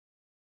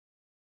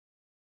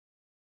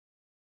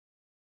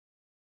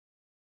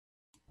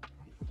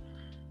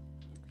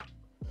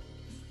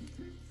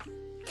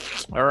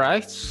All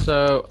right,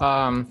 so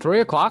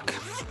 3 o'clock.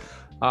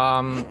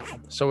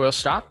 So we'll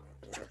start.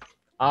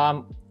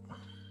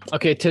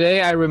 Okay,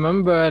 today I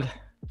remembered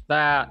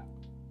that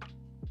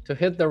to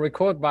hit the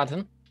record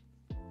button.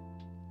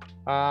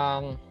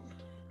 So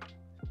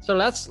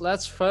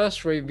let's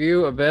first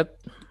review a bit.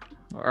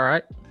 All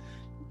right.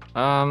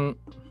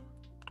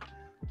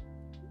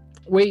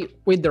 We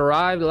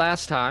derived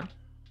last time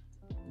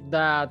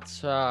that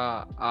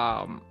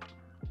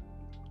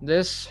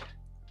this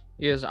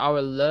is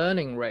our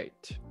learning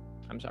rate.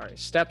 I'm sorry,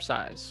 step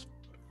size.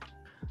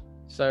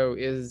 So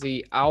is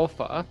the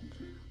alpha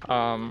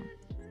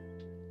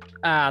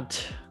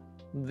at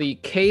the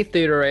kth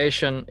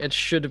iteration it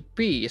should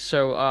be.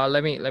 So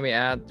let me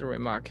add the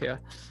remark here.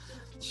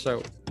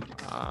 So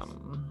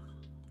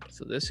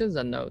so this is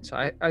a note.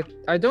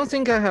 I don't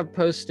think I have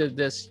posted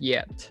this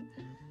yet.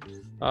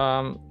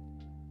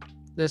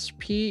 This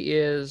P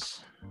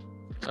is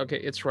okay,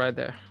 it's right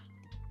there.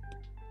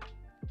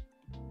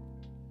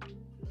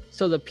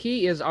 So the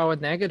P is our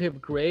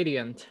negative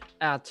gradient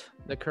at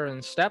the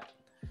current step,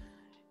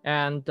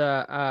 and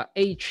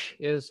H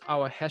is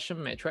our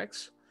Hessian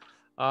matrix.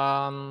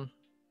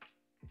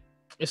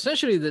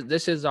 Essentially,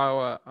 this is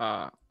our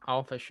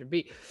alpha should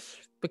be.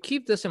 But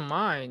keep this in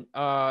mind,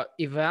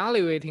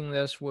 evaluating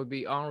this would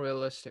be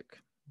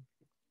unrealistic.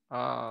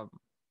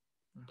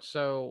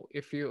 So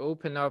if you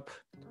open up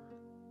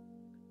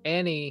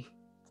any,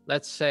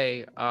 let's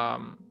say,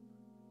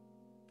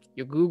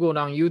 you Googled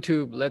on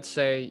YouTube, let's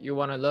say you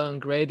want to learn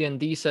gradient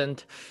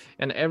descent,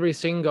 and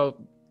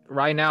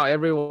right now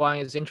everyone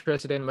is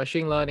interested in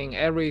machine learning.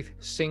 Every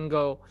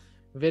single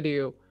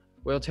video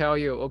will tell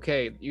you,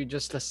 okay, you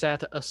just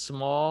set a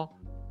small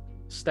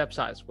step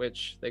size,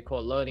 which they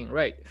call learning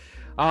rate.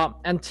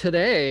 And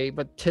today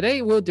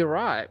we'll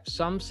derive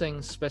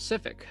something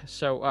specific.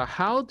 So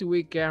how do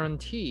we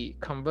guarantee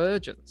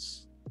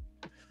convergence?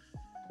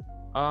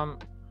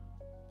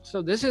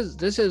 So this is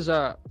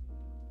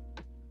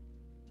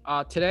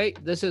today,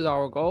 this is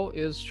our goal,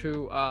 is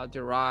to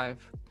derive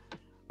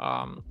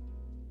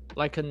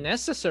like a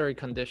necessary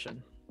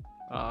condition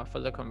for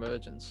the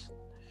convergence.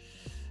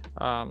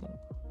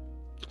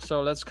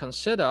 So let's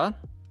consider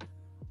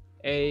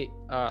a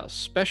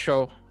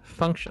special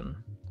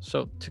function.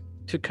 So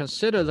to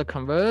consider the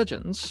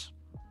convergence,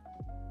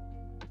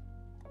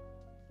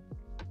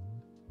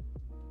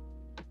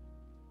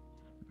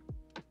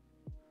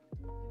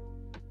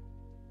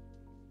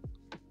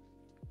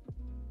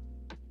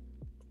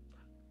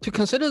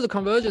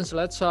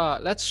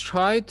 let's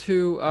try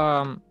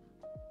to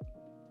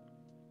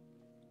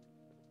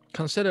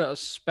consider a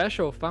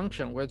special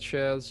function which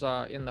is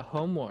in the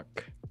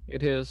homework.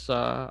 It is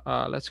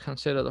let's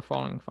consider the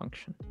following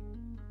function.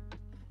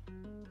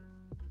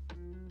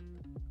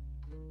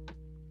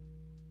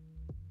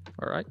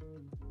 All right.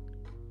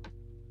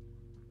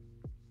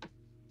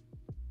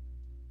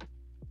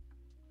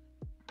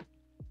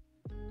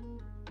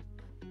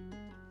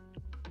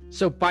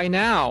 So by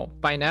now,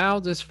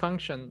 this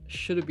function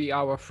should be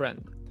our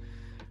friend.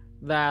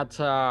 That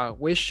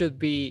we should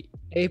be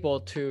able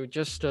to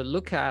just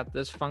look at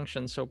this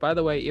function. So by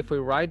the way, if we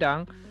write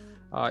down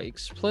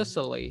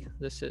explicitly,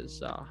 this is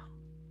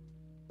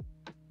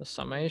the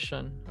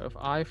summation of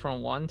I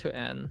from 1 to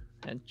n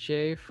and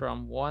j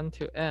from 1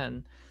 to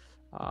n,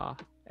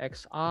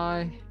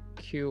 xi,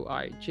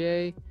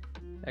 qij,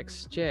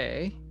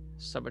 xj,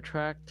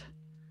 subtract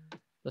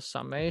the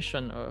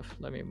summation of,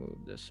 let me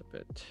move this a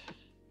bit.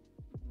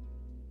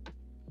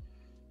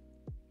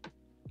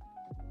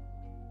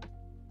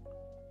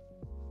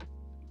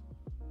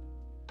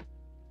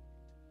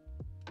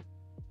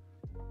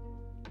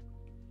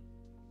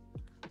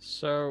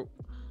 So,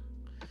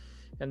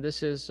 and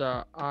this is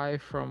I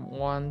from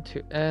 1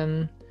 to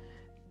n,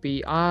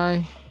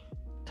 bi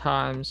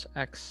times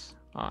xi,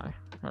 all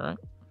right?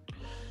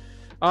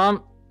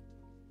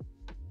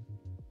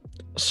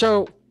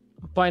 So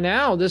by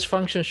now, this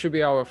function should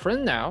be our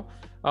friend now,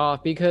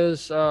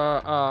 because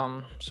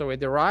so we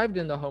derived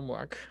in the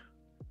homework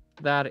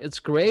that its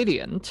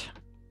gradient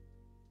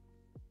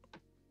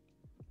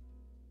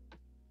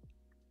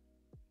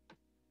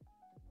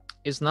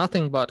is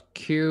nothing but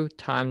q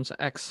times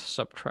x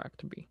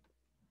subtract b.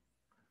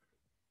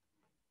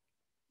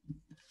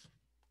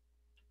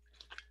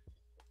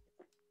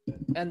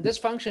 And this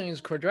function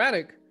is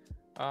quadratic.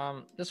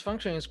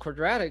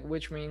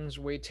 Which means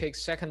we take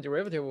second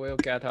derivative, we'll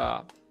get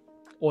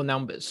all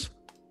numbers.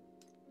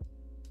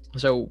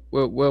 So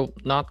we'll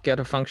not get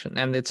a function,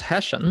 and its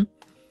Hessian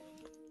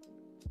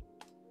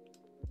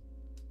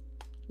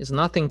is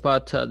nothing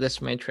but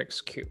this matrix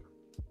Q.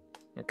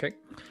 Okay.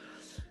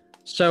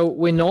 So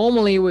we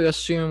normally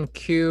assume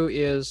Q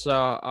is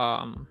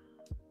a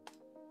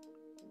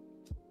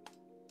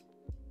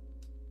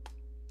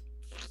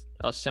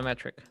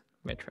symmetric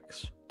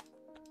matrix,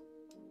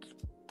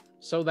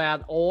 so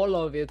that all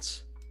of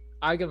its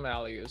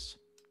eigenvalues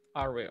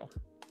are real.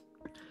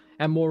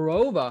 And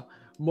moreover,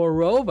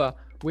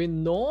 we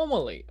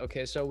normally,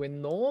 okay, so we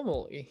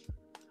normally,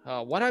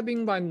 what I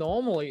mean by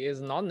normally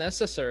is not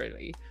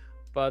necessarily,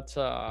 but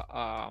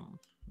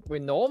we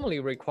normally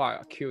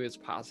require Q is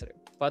positive,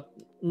 but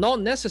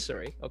not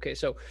necessary. Okay,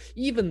 so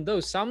even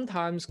though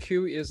sometimes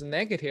Q is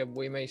negative,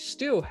 we may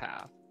still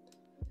have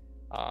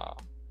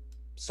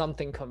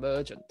something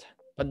convergent,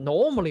 but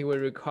normally we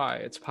require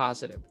it's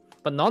positive,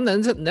 but not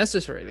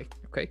necessarily.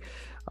 Okay,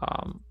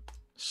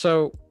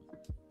 so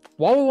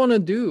what we want to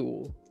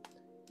do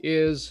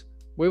is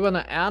we want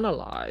to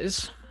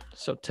analyze.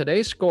 So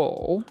today's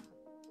goal,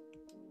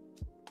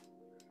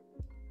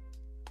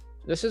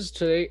 this is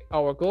today,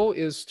 our goal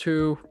is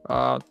to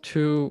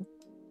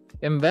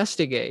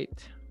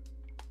investigate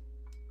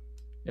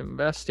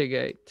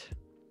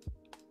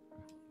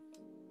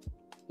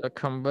the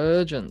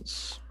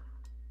convergence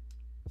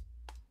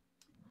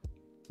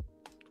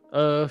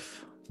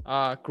of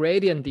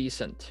gradient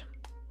descent,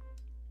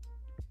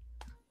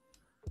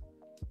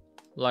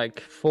 like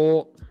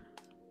for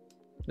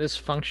this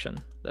function.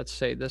 Let's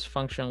say this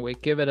function, we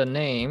give it a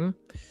name.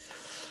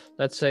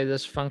 Let's say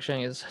this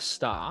function is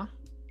star,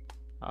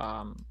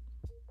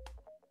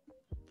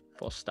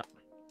 for star.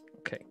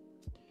 Okay.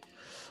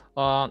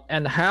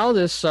 And how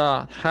this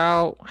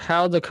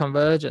how the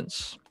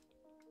convergence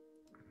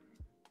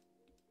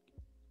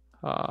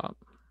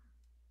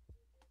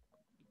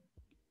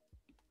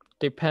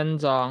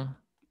depends on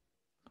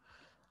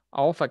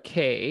alpha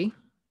k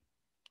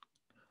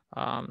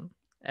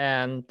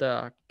and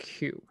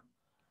q.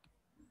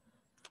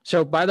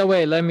 So by the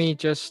way, let me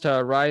just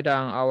write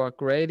down our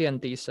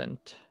gradient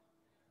descent.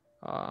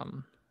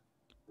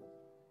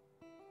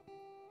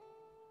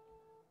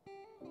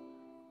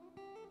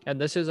 And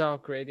this is our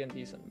gradient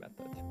descent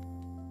method.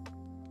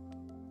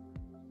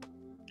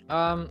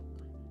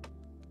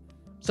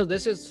 So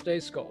this is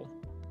today's goal.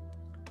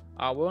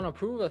 We want to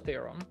prove a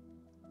theorem.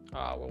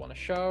 We want to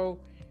show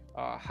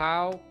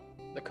how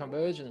the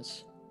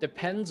convergence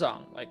depends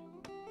on like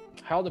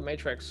how the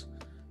matrix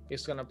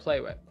is going to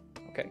play with.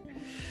 Okay.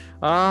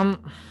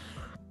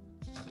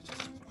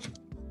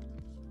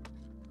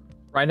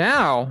 Right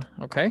now,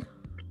 okay.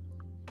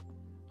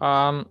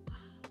 The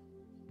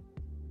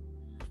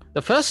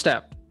first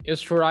step is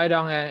to write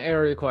down an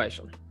error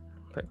equation.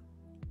 Okay.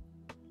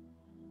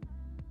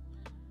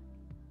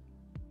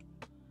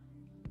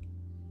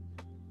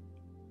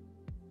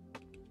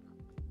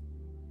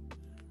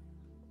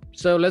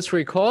 So let's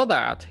recall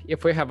that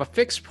if we have a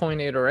fixed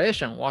point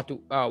iteration,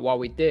 what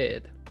we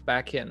did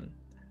back in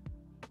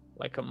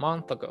like a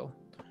month ago,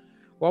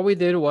 what we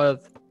did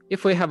was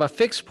if we have a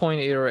fixed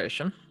point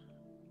iteration,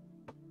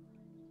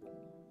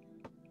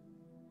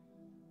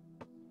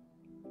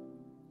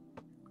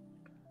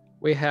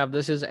 we have,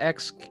 this is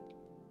x,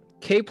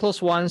 k plus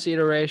 1's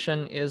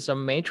iteration is a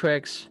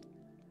matrix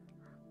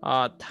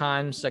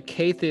times the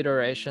kth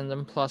iteration,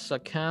 then plus a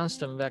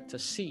constant vector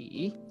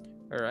c,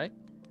 all right?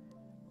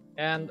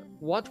 And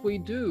what we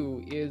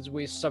do is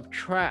we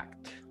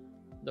subtract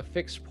the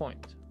fixed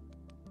point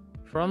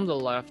from the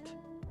left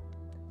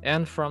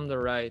and from the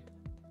right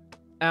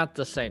at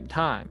the same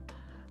time.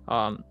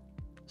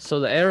 So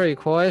the error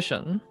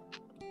equation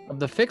of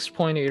the fixed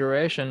point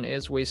iteration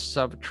is we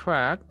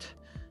subtract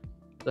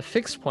the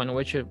fixed point,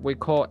 which we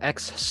call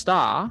x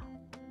star,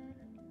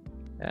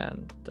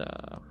 and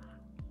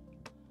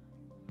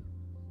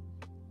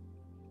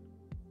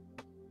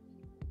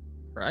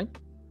right?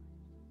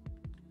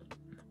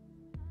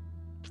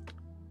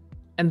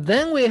 And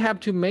then we have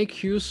to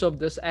make use of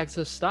this x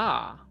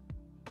star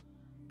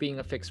being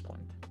a fixed point.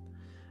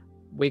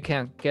 We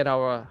can get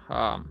our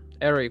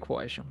error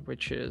equation,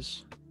 which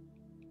is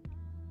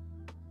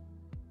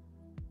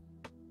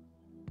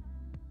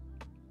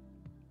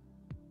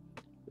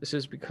this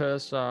is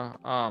because so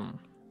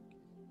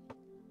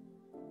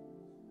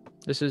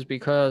this is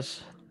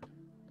because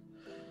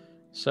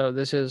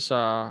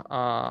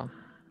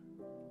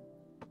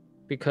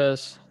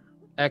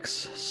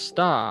x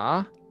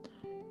star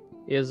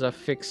is a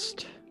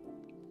fixed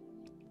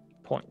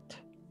point.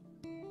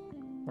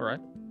 All right.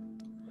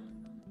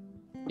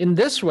 In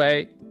this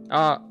way,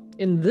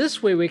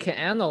 we can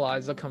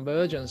analyze the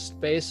convergence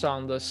based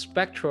on the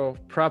spectral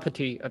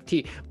property of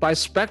T. By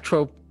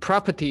spectral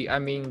property, I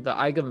mean the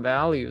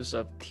eigenvalues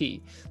of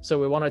T. So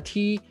we want a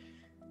T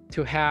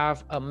to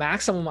have a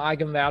maximum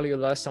eigenvalue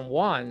less than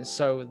 1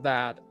 so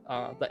that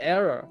the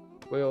error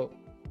will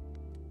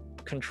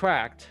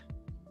contract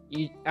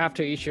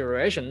after each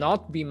iteration,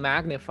 not be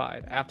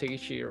magnified after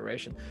each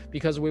iteration,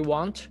 because we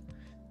want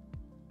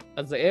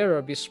the error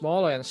be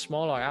smaller and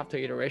smaller after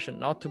iteration,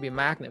 not to be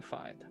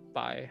magnified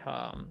by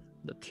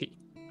the T,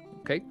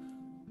 okay?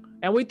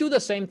 And we do the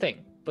same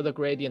thing for the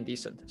gradient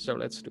descent, so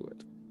let's do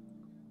it.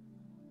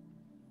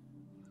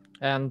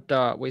 And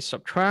we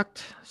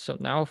subtract, so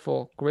now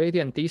for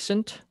gradient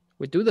descent,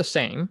 we do the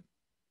same.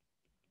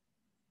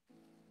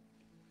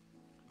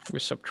 We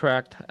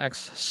subtract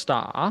x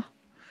star,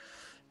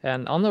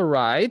 and on the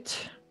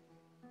right,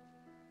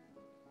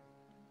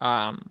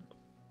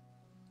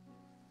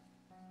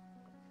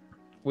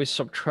 we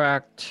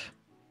subtract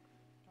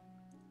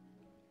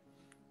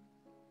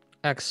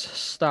x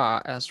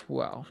star as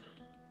well.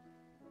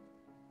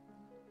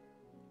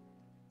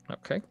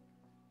 Okay.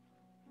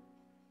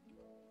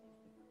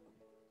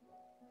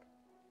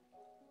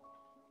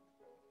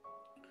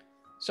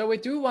 So we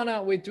do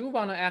wanna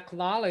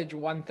acknowledge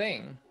one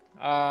thing.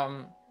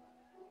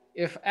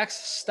 If x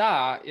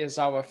star is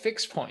our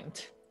fixed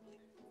point,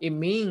 it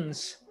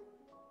means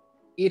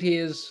it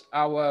is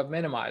our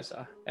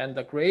minimizer, and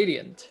the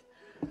gradient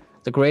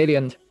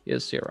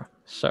is 0.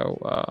 So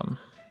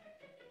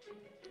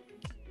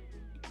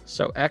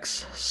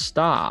x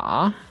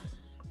star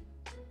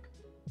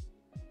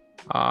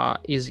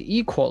is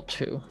equal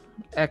to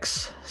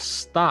x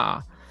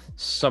star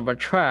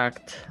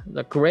subtract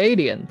the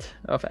gradient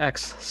of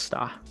x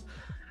star.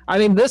 I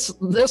mean, this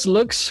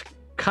looks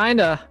kind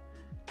of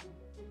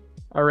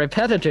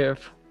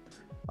repetitive,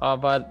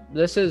 but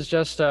this is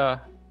just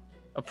a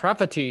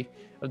property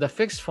of the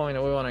fixed point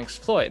that we want to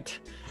exploit.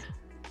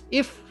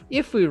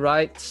 If we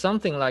write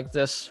something like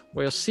this,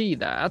 we'll see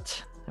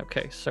that.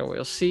 Okay, so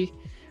we'll see.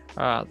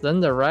 Then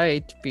the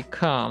right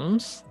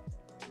becomes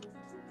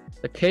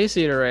the case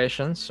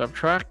iteration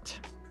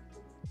subtract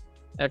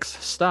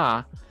x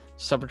star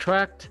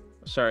subtract.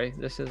 Sorry,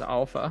 this is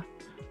alpha.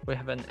 We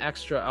have an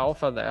extra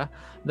alpha there.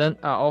 Then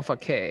alpha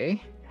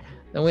k.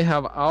 Then we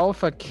have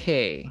alpha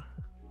k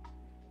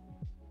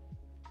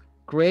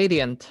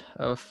gradient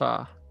of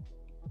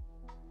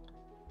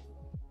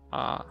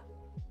f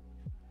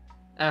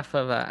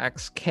of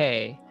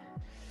xk,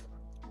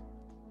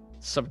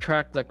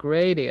 subtract the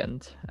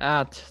gradient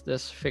at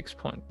this fixed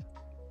point.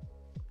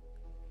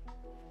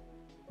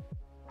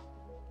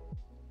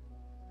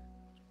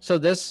 So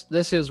this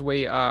is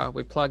we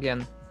plug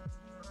in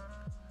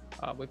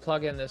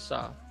this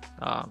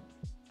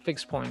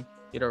fixed point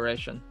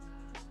iteration.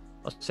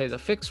 Let's say the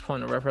fixed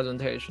point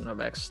representation of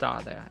x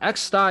star there.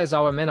 X star is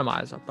our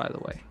minimizer, by the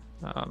way.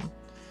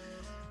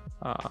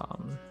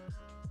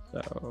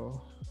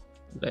 So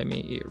let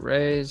me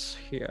erase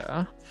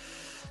here.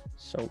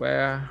 So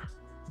where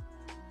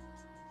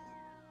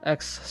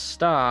x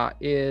star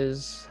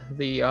is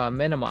the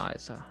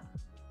minimizer,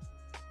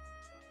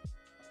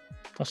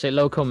 I'll say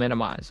local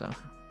minimizer,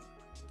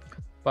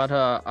 but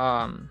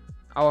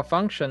our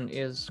function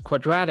is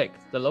quadratic.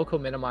 The local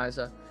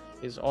minimizer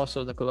is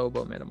also the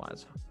global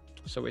minimizer,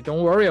 so we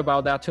don't worry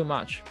about that too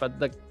much. But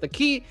the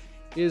key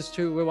is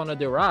we want to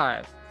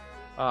derive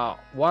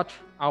what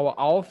our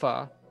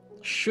alpha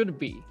should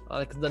be,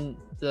 like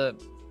the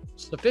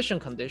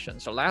sufficient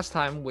condition. So last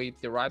time we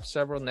derived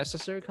several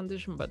necessary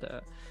conditions, but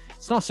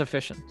it's not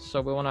sufficient.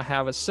 So we want to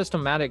have a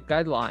systematic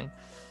guideline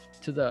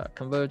to the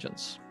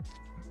convergence.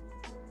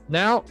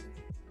 Now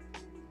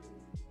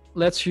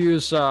let's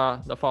use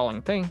the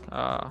following thing.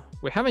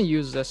 We haven't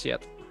used this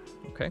yet.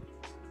 Okay,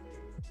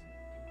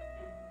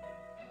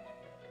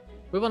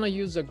 we want to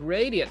use the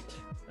gradient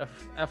of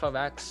f of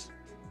x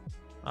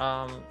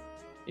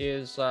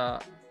is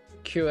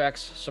qx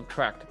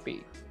subtract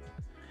b.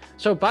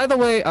 So by the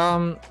way,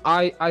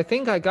 I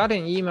think I got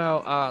an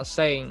email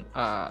saying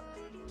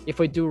if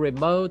we do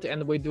remote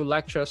and we do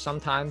lecture,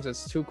 sometimes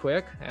it's too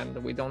quick and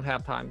we don't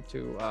have time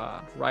to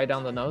write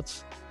down the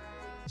notes.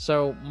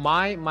 So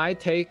my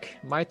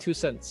 2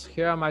 cents.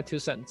 Here are my 2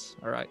 cents.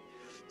 All right.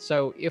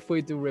 So if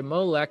we do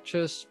remote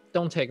lectures,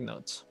 don't take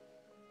notes.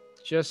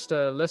 Just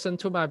listen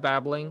to my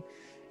babbling,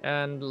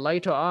 and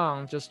later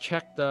on, just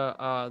check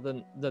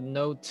the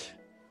note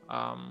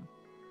I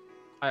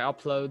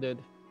uploaded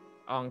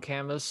on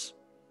Canvas,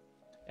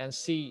 and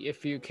see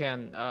if you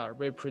can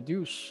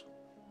reproduce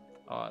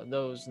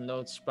those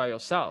notes by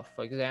yourself.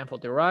 For example,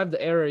 derive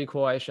the error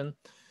equation,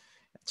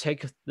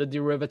 take the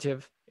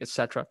derivative,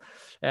 etc.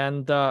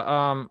 And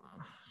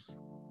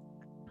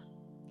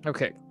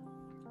okay,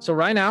 so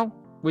right now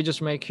we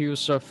just make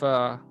use of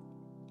the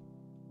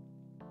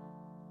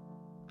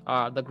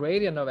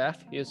gradient of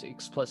f is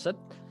explicit.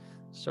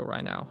 So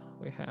right now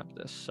we have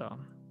this. So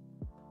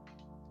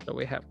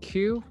we have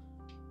q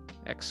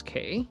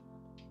xk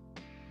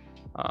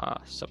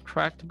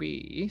subtract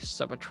b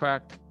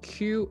subtract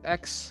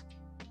qx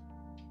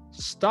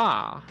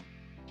star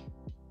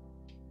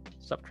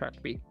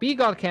subtract b. B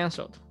got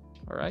canceled.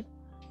 All right.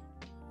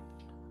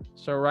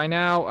 So right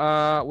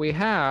now we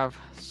have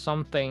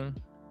something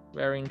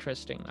very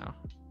interesting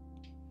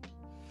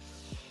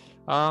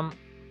now.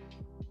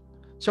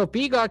 So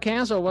B got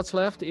canceled. What's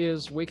left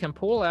is we can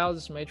pull out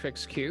this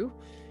matrix Q.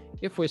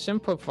 If we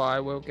simplify,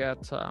 we'll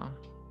get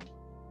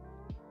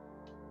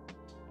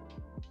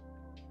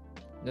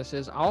this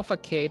is alpha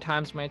k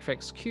times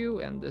matrix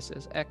Q, and this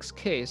is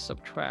xk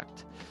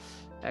subtract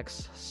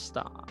x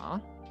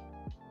star.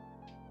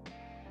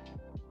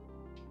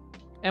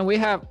 And we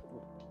have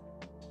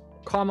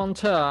common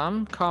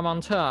term,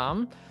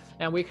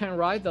 and we can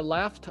write the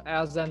left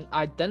as an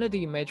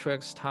identity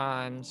matrix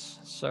times.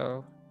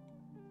 So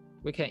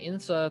we can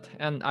insert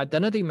an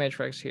identity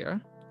matrix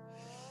here.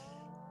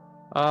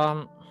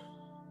 And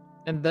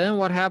then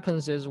what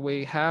happens is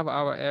we have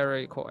our error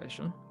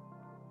equation.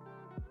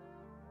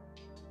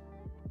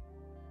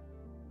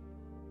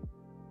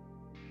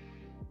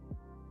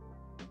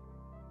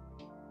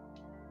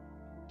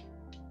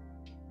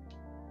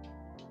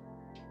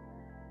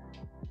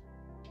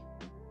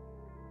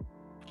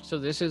 So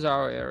this is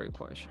our error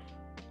equation.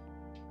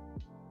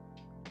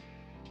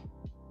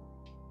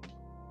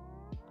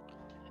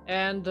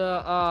 And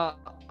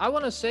I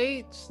want to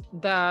say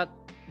that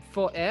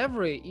for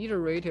every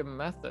iterative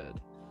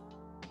method,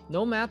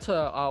 no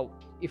matter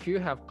if you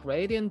have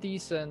gradient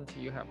descent,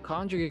 you have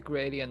conjugate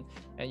gradient,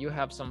 and you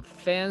have some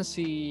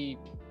fancy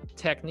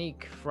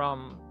technique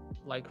from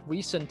like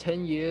recent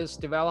 10 years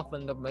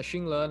development of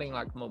machine learning,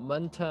 like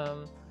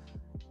momentum,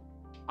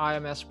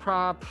 IMS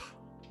prop,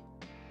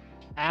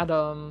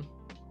 Atom,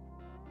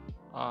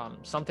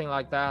 something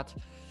like that,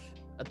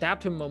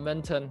 adaptive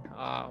momentum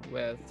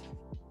with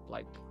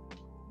like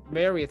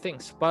various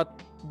things,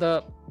 but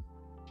the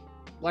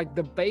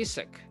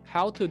basic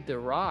how to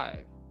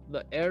derive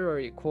the error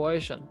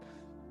equation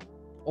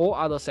all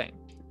are the same,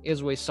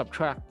 is we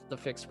subtract the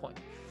fixed point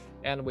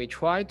and we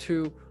try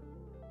to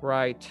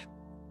write.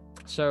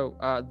 So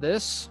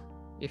this,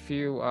 if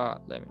you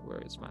let me,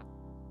 where is my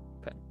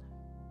pen?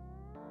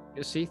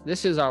 You see,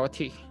 this is our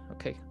T.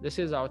 Okay, this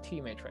is our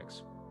T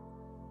matrix,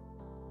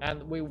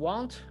 and we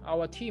want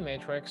our T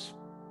matrix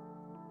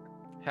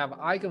have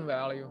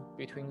eigenvalue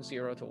between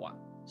 0 to 1.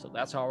 So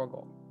that's our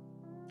goal.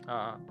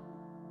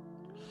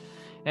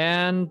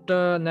 And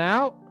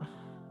now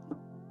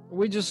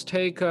we just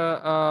take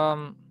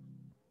the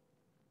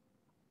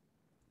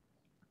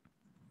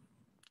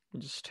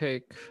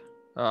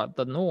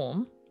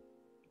norm.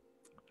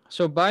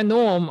 So by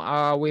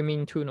norm, we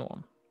mean 2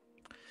 norm.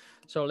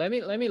 So let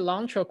me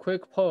launch a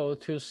quick poll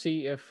to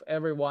see if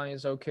everyone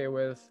is okay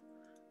with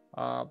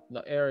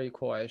the error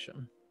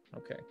equation.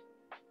 Okay.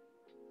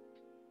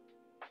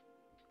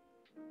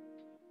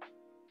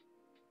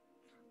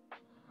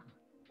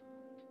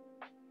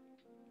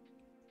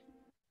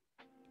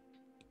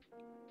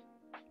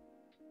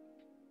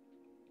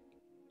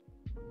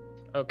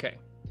 Okay,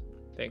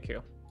 thank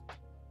you.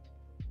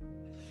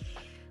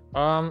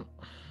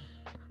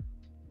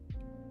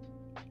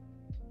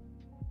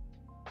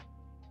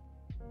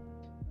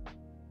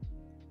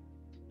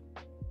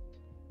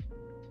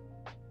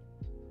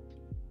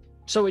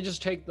 So we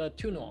just take the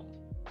 2 norm.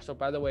 So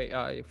by the way,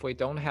 if we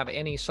don't have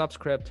any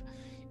subscript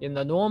in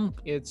the norm,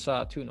 it's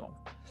 2 norm.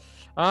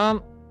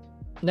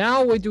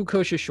 Now we do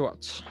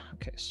Cauchy-Schwarz.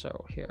 Okay,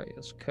 so here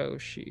is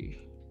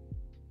Cauchy-Schwarz.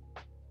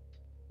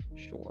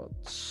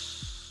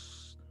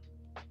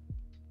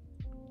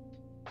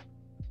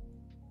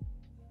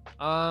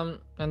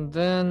 And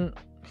then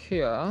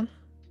here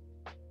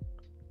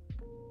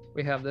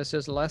we have this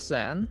is less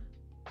than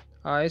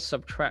I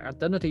subtract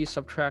identity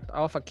subtract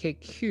alpha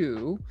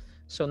kq.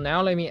 So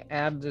now let me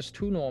add this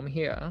 2 norm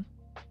here,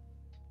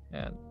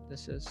 and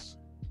this is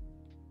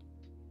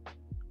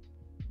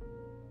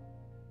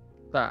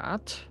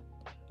that,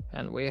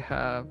 and we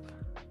have,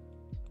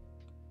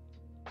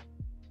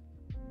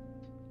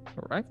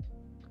 all right.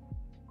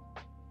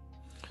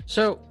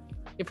 So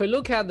if we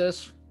look at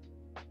this,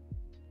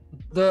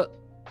 the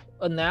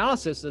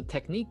analysis, the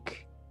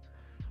technique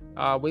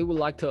we would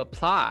like to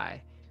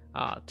apply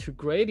to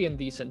gradient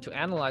descent, to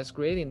analyze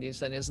gradient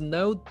descent, is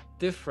no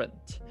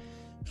different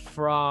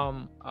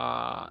from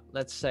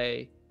let's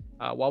say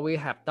what we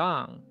have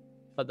done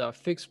for the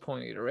fixed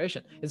point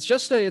iteration. It's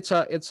just it's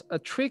a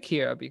trick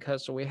here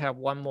because we have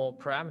one more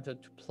parameter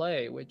to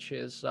play, which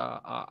is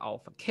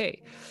alpha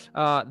k.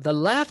 The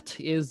left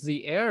is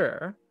the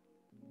error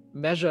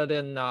measured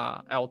in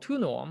L2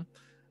 norm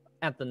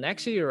at the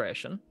next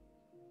iteration.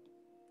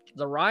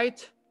 The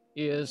right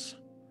is,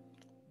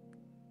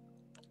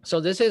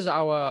 so this is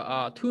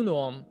our 2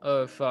 norm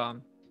of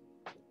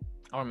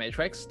our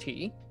matrix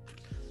T,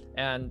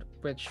 and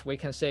which we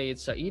can say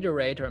it's an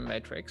iterator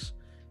matrix,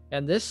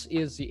 and this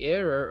is the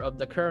error of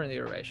the current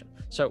iteration.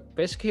 So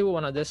basically we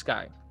want this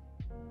guy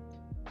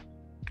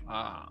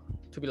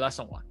to be less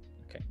than 1.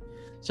 Okay,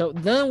 so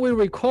then we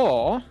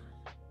recall,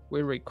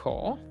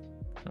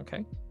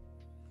 okay,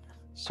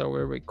 so we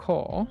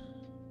recall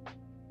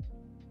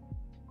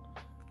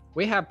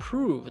we have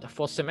proved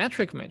for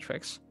symmetric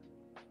matrix,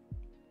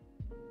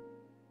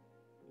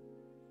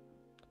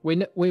 we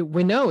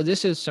know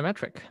this is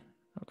symmetric.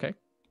 Okay,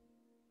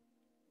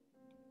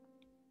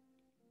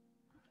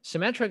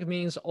 symmetric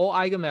means all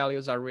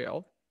eigenvalues are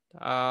real,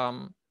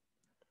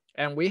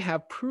 and we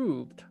have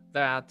proved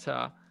that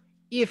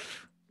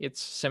if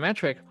it's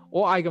symmetric,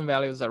 all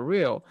eigenvalues are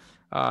real,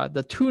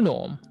 the 2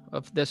 norm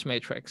of this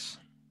matrix.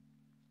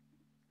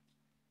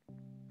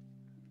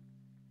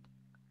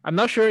 I'm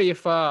not sure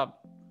if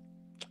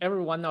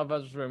every one of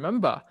us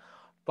remember,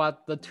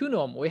 but the 2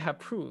 norm we have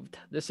proved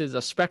this is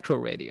a spectral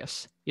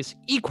radius is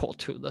equal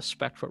to the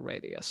spectral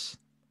radius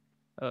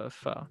of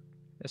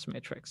this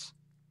matrix.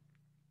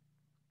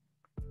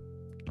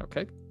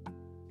 Okay,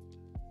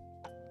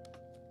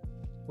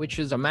 which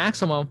is a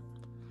maximum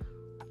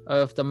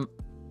of the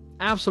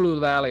absolute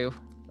value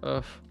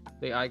of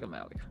the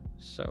eigenvalue.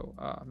 So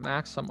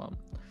maximum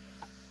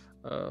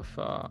of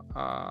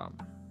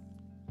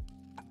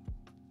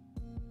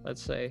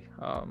let's say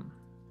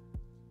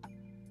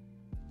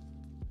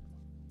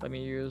let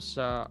me use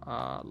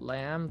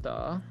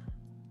lambda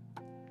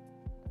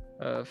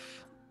of,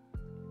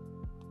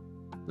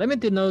 let me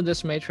denote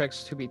this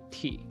matrix to be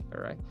T.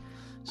 All right,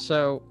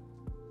 so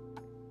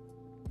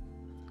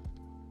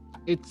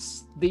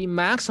it's the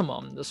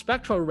maximum. The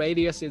spectral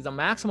radius is the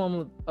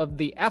maximum of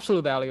the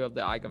absolute value of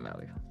the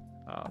eigenvalue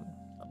of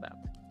that.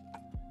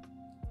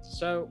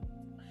 So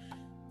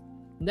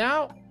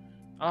now,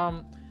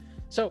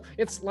 so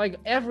it's like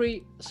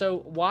so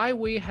why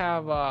we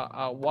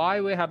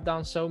have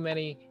done so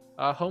many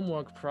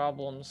homework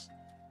problems.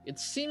 It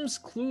seems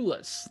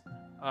clueless.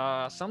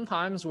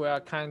 Sometimes we are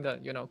kind of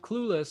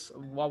clueless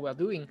of what we're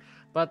doing,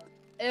 but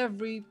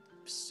every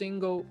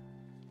single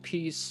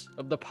piece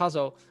of the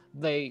puzzle,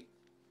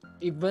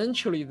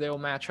 eventually they'll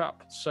match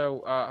up.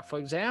 So for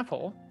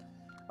example,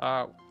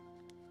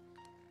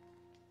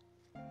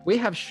 we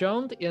have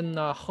shown in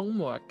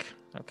homework.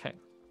 Okay,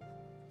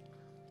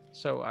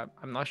 so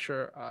I'm not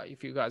sure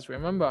if you guys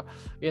remember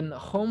in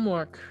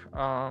homework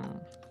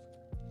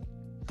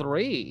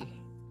 3.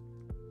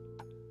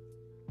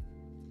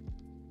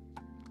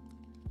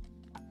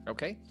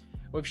 Okay,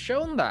 we've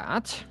shown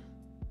that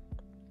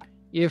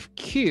if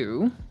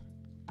Q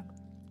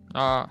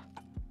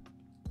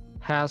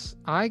has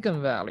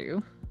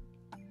eigenvalue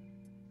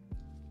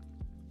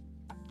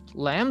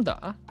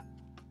lambda,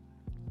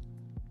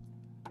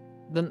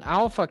 then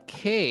alpha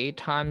k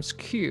times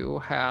Q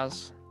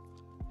has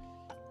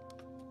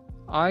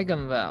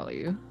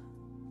eigenvalue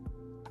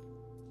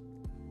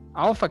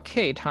alpha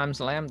k times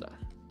lambda.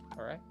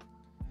 All right.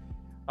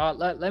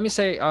 Let me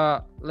say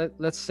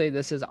let's say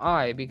this is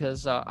I,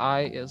 because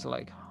I is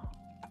like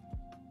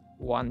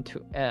 1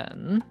 to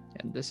n,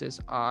 and this is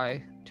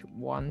I to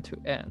 1 to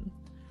n.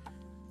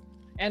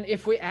 And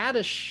if we add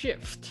a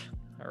shift,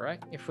 all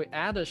right, if we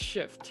add a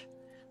shift,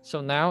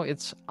 so now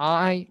it's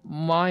I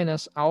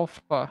minus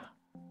alpha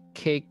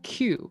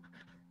kq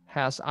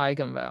has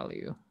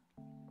eigenvalue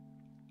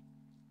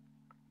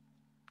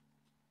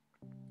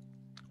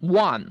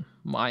 1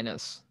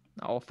 minus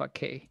alpha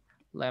k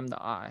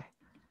lambda I.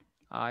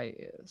 I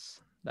is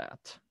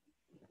that.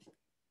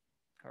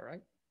 All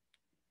right.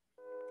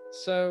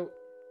 So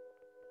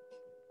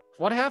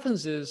what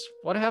happens is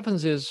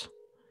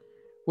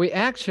we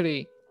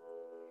actually,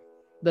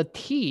 the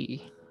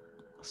T,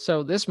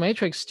 so this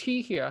matrix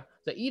T here,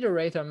 the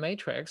iterator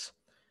matrix,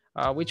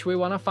 which we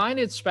want to find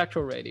its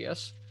spectral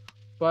radius,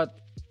 but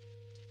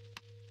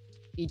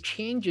it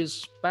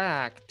changes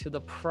back to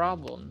the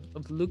problem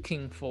of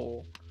looking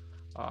for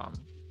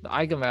the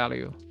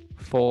eigenvalue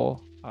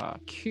for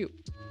Q.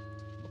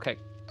 Okay,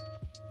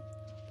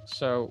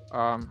 so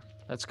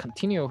let's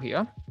continue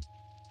here.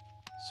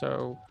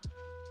 So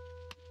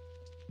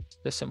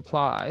this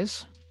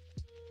implies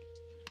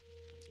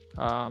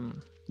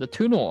the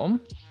 2 norm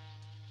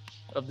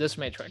of this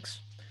matrix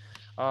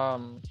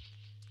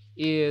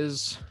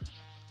is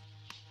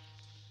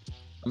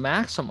a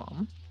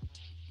maximum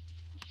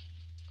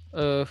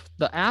of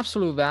the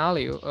absolute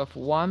value of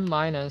 1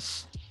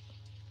 minus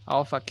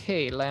alpha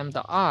k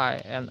lambda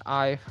I and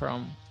I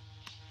from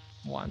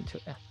 1 to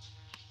n.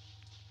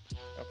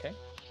 Okay.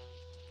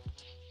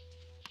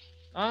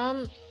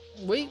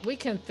 We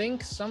can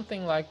think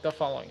something like the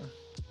following.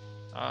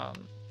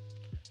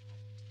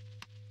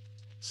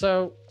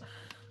 So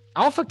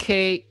alpha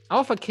k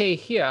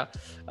here,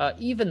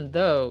 even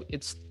though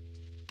it's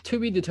to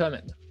be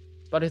determined,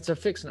 but it's a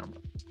fixed number.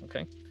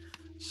 Okay,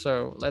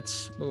 so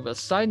let's move a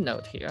side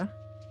note here.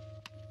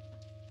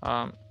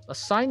 A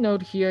side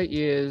note here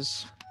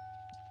is,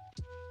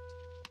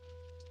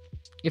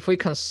 if we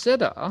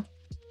consider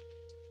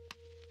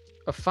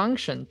a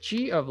function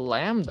g of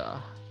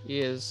lambda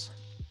is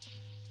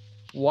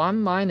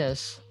 1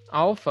 minus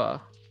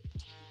alpha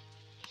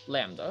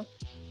lambda.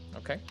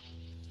 Okay.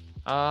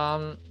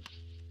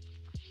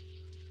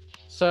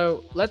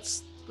 So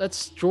let's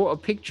draw a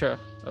picture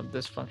of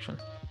this function.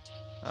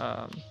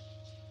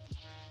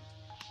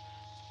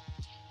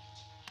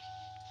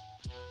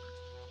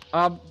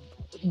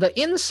 The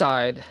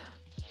inside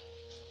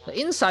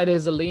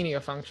is a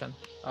linear function.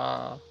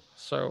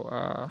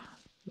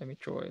 Let me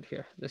draw it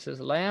here. This is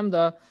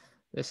lambda.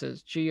 This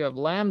is g of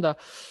lambda,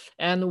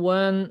 and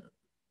when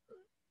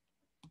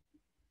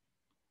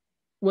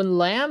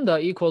lambda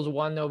equals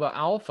 1 over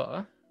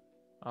alpha,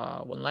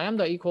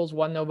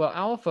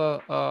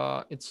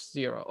 it's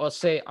 0. Or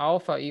say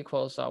alpha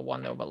equals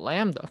 1 over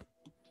lambda.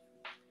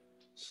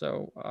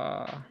 So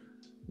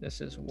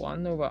this is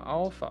 1 over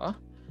alpha,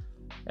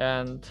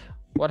 and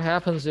what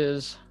happens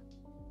is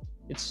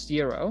it's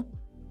 0,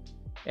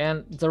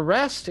 and the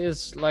rest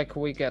is like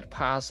we get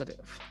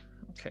positive.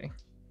 Okay.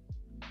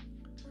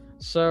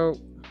 So,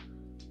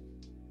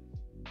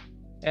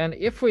 and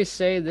if we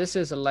say this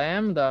is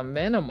lambda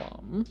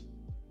minimum,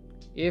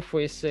 if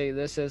we say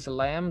this is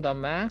lambda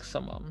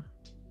maximum,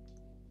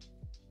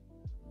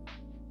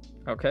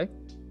 okay,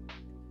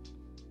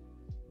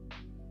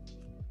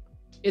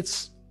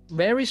 it's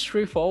very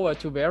straightforward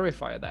to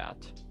verify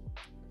that.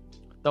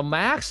 The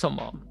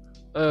maximum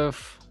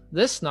of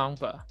this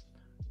number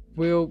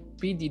will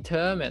be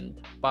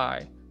determined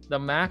by the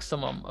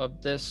maximum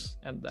of this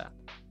and that.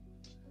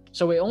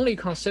 So we only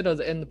consider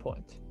the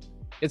endpoint.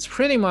 It's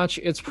pretty much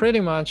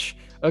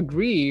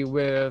agree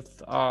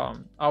with our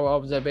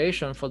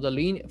observation for the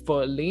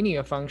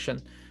linear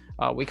function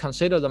we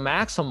consider the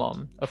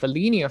maximum of a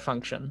linear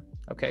function.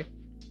 Okay,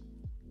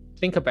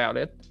 think about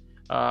it.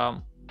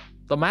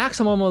 The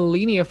maximum of a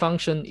linear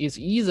function is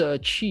either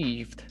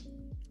achieved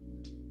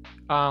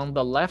on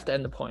the left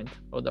endpoint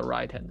or the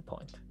right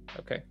endpoint.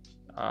 Okay,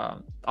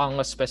 on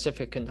a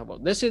specific interval.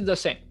 This is the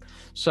same.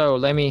 So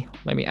let me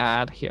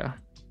add here.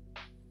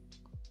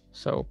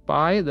 So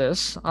by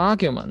this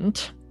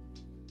argument,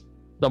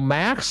 the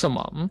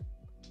maximum,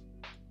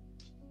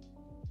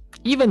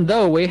 even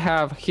though we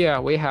have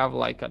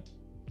like a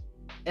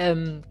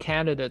n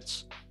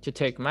candidates to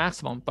take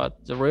maximum,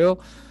 but the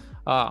real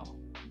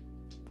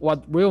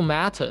what real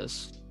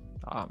matters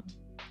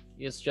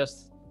is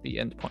just the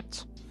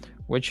endpoints,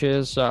 which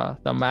is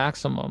the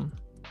maximum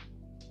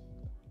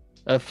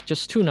of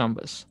just two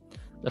numbers.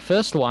 The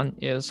first one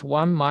is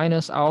 1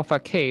 minus alpha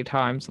k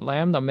times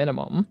lambda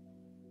minimum.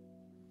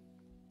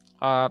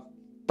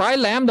 By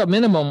lambda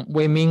minimum,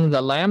 we mean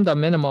the lambda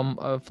minimum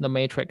of the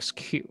matrix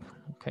Q,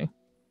 okay?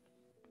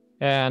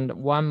 And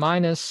 1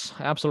 minus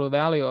absolute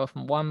value of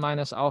 1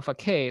 minus alpha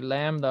k,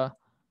 lambda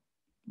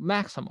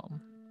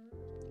maximum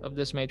of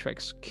this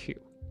matrix Q.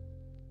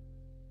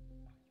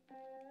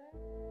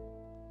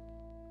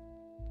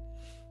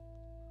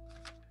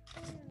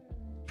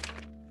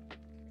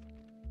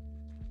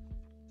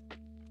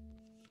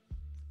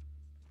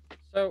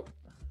 So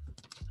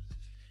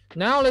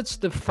now let's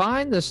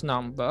define this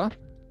number.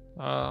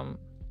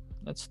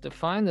 Let's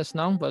define this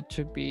number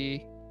to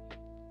be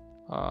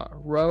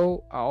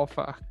rho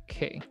alpha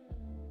k.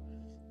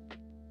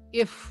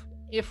 If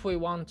we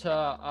want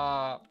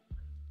our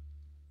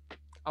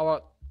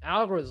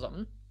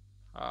algorithm,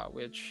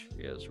 which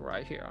is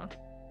right here,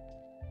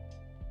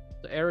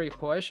 the area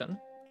equation,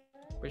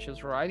 which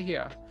is right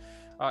here.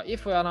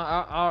 If we want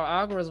our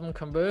algorithm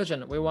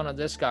convergent, we want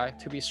this guy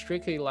to be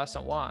strictly less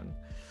than 1.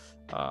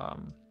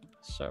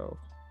 So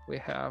we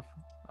have,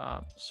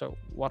 so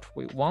what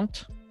we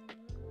want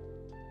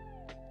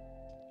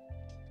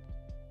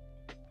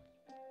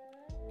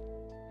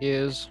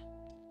is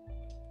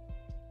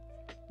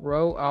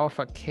rho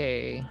alpha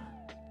k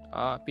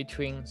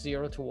between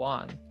 0 to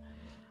 1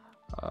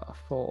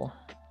 for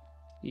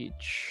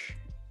each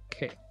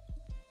k.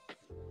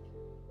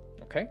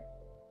 Okay.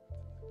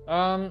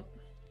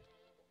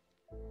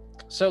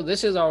 So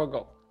this is our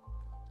goal.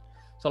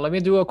 So let me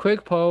do a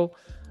quick poll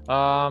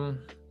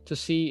to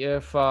see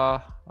if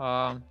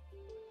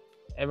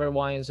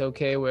everyone is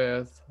okay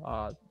with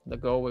the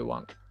goal we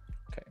want.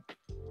 Okay.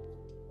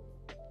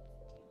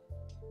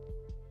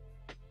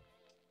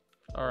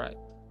 All right.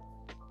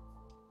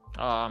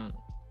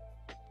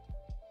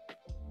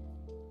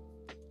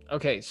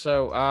 Okay,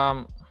 so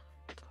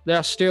there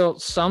are still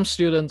some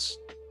students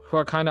who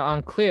are kind of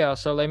unclear,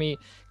 so let me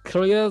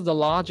clear the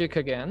logic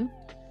again.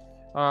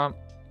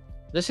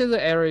 This is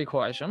the area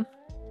equation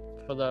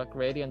for the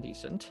gradient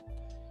descent.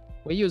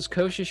 We use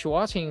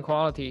Cauchy-Schwarz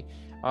inequality.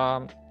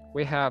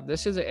 We have,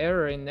 this is the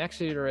error in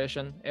next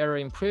iteration, error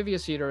in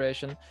previous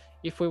iteration.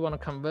 If we want a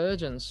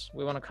convergence,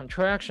 we want a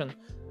contraction,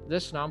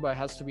 this number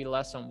has to be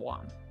less than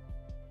 1,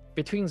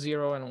 between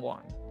 0 and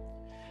 1.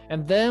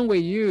 And then we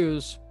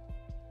use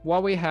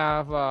what we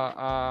have,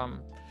 I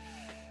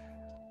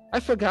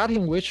forgot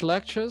in which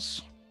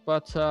lectures,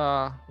 but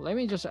let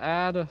me just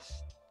add a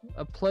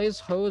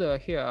placeholder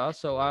here,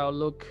 so I'll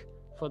look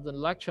for the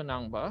lecture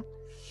number.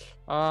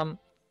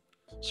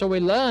 So we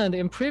learned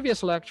in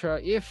previous lecture,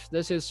 if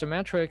this is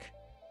symmetric,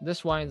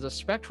 this one is the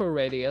spectral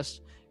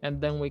radius,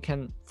 and then we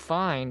can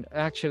find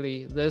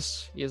actually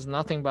this is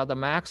nothing but the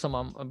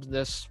maximum of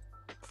this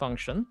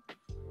function.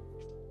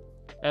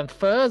 And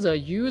further,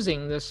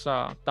 using this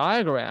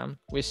diagram,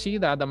 we see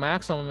that the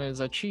maximum is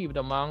achieved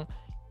among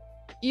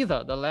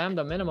either the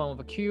lambda minimum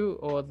of Q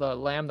or the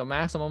lambda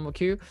maximum of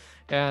Q.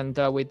 And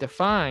we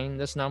define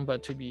this number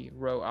to be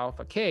rho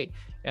alpha k.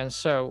 And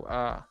so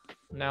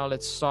now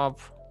let's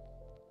solve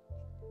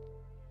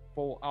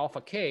for alpha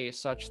k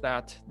such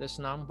that this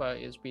number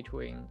is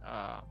between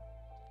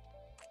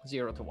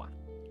 0 to 1.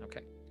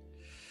 Okay.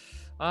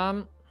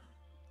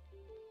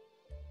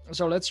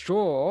 So let's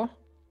draw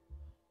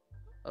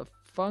a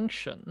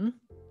function.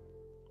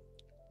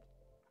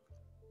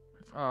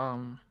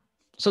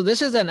 So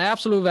this is an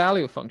absolute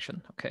value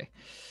function. Okay.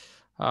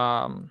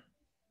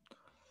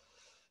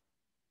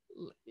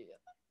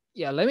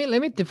 Yeah,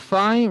 let me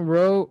define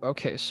rho.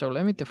 Okay, so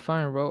let me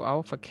define rho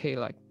alpha k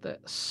like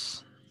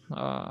this.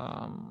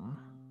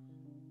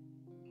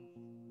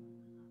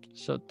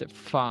 So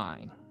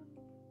define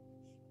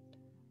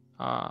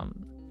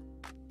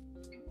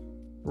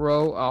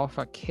rho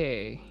alpha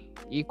k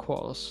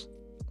equals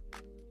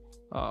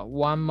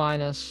 1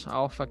 minus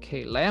alpha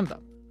k lambda.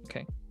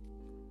 Okay.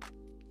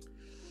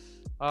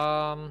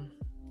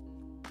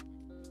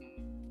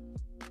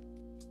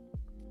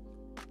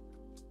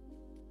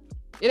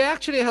 It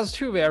actually has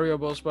two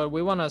variables, but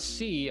we want to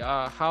see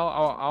how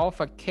our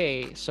alpha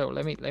k. So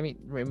let me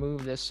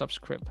remove this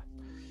subscript.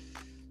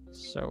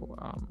 So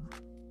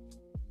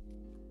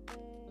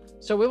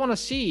so we want to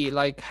see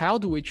like how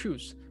do we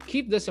choose.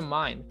 Keep this in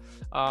mind.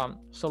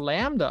 So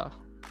lambda.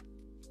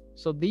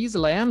 So these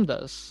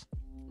lambdas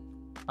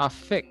are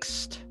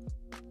fixed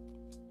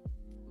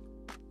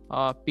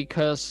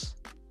because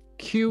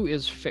Q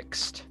is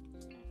fixed.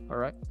 All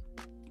right.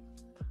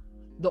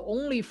 The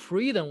only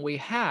freedom we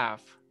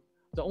have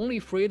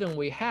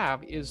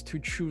is to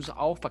choose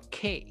alpha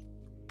k.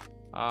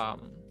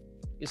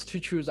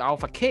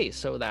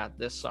 So that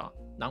this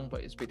number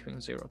is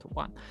between 0 to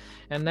 1.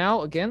 And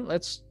now again,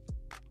 let's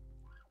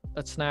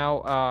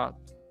now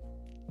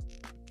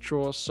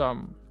draw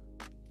some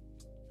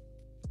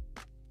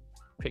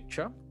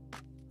picture.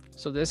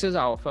 So this is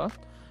alpha.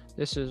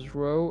 This is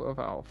rho of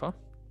alpha.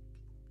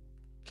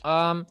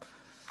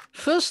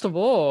 First of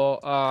all,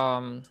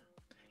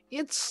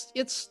 it's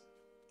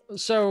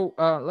so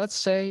let's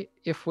say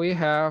if we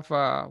have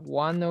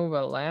 1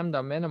 over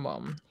lambda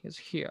minimum is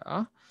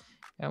here,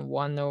 and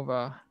 1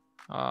 over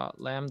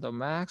lambda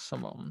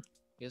maximum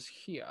is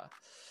here.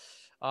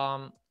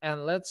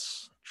 And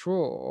let's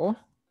draw.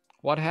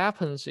 What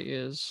happens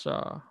is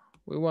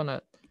we want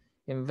to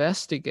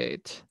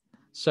investigate.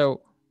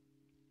 So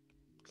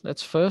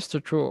let's first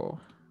draw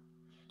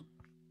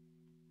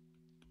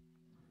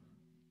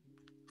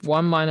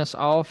 1 minus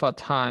alpha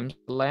times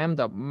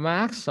lambda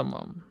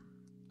maximum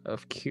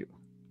of Q.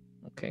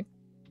 Okay.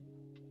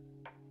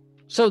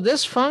 So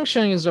this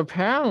function is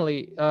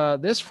apparently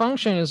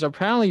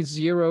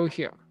 0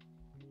 here.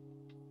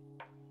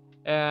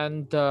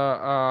 And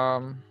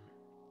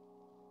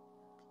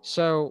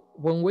so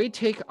when we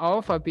take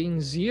alpha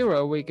being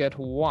 0, we get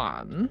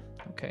 1.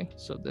 Okay,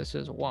 so this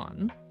is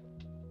 1.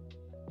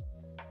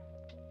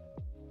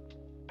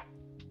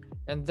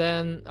 And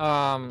then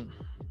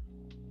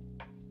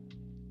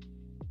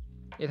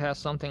it has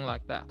something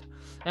like that.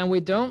 And we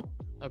don't,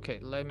 okay,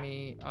 let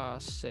me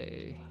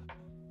say,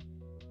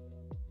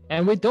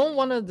 and we don't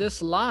want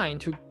this line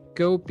to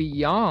go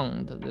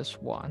beyond this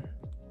 1.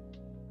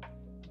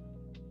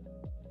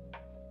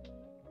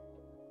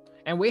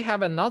 And we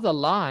have another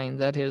line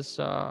that is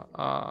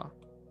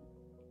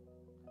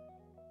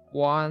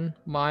 1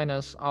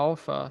 minus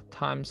alpha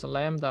times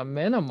lambda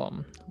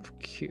minimum of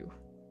Q.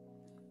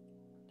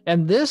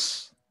 And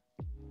this,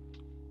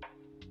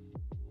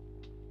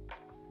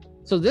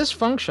 so this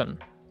function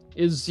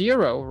is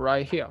 0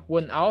 right here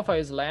when alpha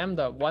is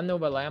lambda, 1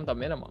 over lambda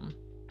minimum.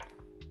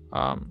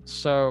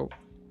 So,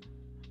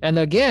 and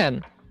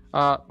again,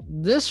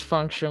 this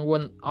function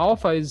when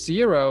alpha is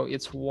 0,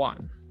 it's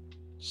 1.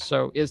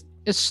 So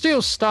it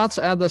still starts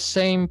at the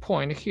same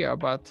point here,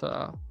 but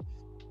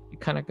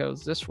it kind of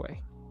goes this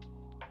way.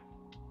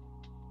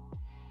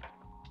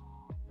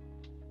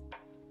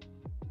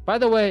 By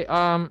the way,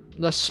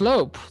 the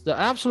slope, the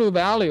absolute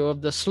value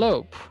of the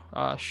slope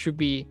should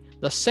be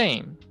the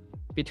same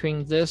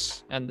between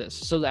this and this.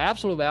 So the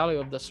absolute value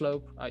of the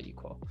slope are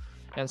equal.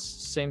 And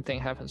same thing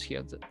happens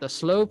here. The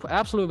slope,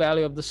 absolute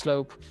value of the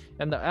slope,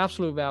 and the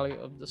absolute value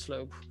of the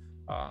slope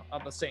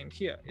are the same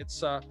here.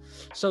 It's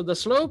so the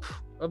slope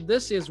of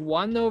this is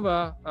 1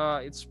 over,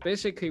 it's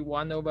basically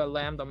 1 over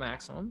lambda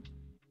maximum.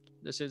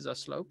 This is a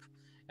slope.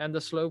 And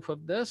the slope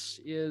of this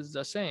is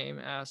the same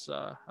as,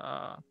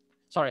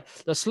 sorry,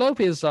 the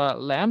slope is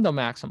lambda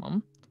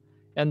maximum,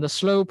 and the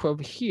slope of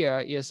here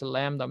is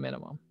lambda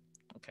minimum.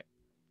 Okay,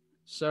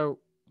 so,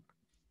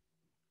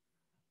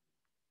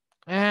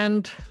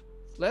 and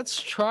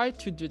let's try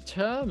to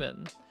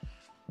determine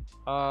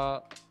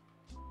the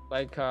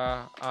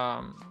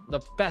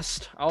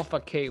best alpha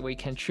k we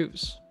can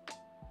choose.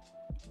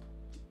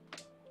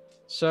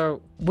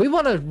 So we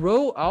want to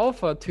rho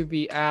alpha to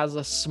be as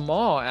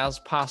small as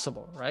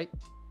possible, right?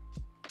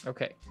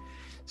 Okay,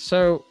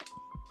 so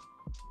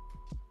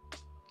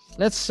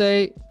let's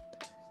say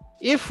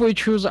if we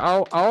choose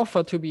our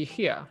alpha to be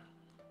here,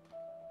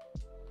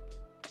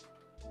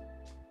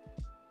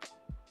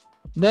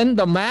 then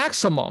the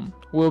maximum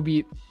will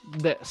be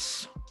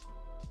this.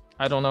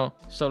 I don't know.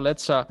 So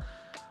let's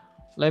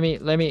let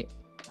me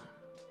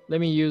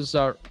use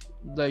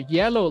the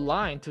yellow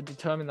line to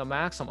determine the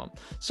maximum.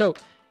 So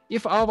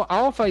if our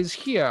alpha is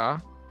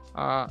here,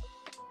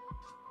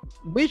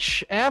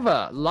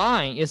 whichever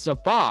line is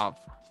above,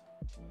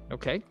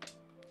 okay,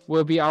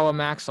 will be our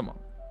maximum.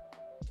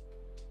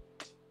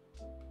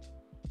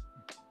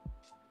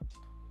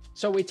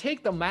 So we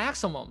take the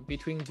maximum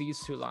between these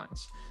two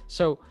lines.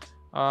 So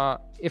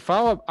if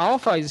our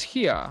alpha is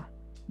here,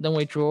 then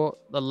we draw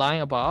the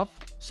line above.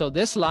 So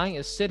this line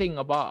is sitting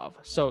above.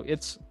 So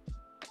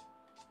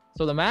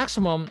the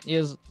maximum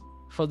is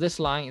for this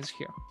line is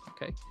here.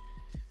 Okay.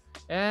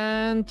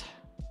 And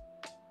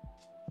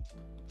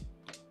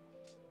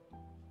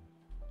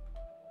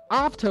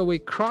after we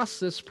cross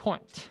this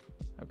point,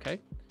 okay,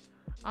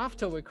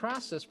 after we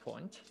cross this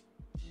point,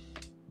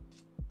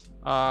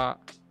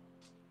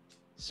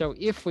 so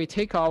if we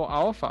take our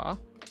alpha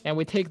and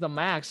we take the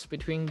max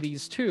between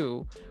these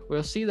two,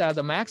 we'll see that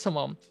the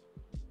maximum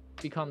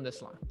become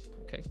this line.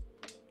 Okay,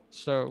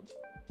 so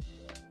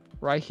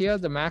right here,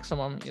 the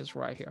maximum is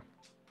right here.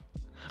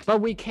 But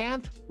we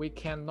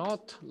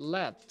cannot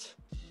let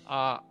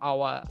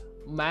our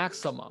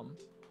maximum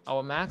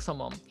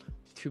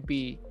to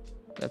be,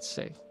 let's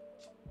say,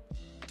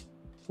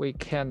 we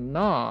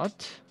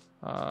cannot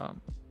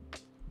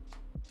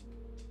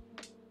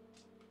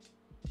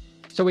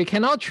So we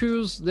cannot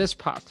choose this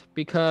part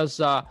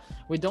because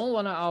we don't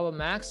want our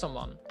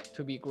maximum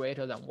to be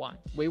greater than 1.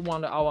 We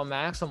want our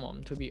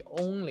maximum to be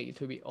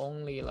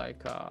only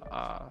like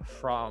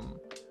from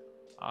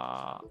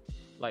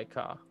like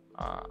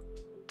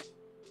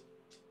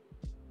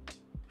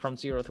from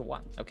 0 to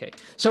 1. Okay,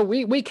 so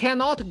we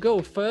cannot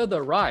go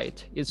further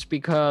right. It's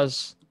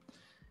because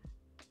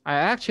I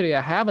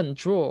haven't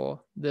drawn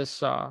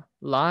this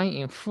line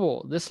in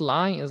full. This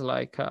line is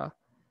like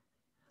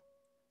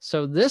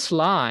so this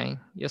line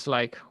is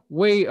like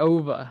way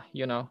over,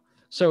 you know.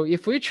 So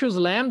if we choose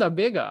lambda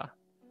bigger,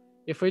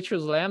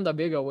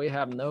 we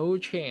have no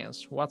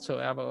chance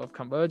whatsoever of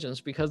convergence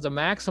because the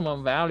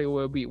maximum value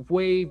will be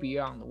way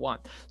beyond 1.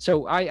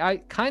 So I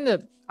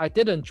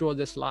didn't draw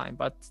this line,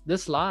 but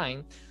this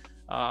line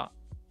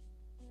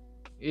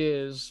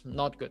is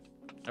not good.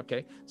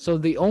 Okay, so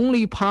the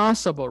only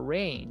possible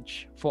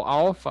range for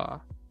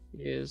alpha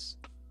is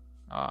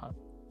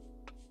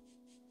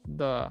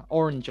the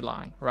orange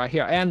line right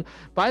here. And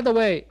by the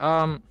way,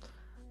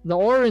 the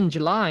orange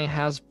line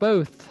has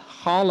both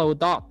hollow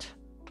dot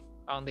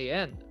on the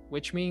end,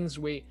 which means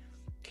we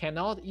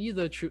cannot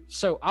either choose.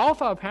 So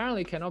alpha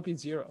apparently cannot be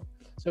 0.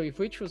 So if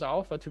we choose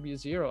alpha to be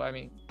 0, I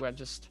mean, we're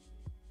just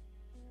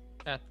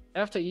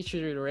after each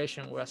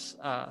iteration, we're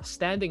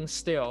standing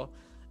still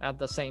at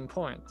the same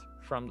point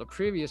from the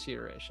previous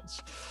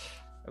iterations.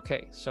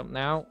 Okay, so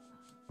now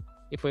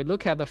if we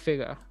look at the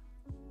figure,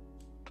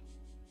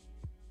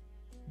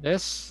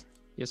 this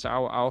is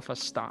our alpha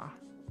star.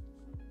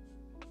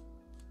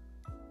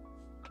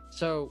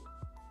 So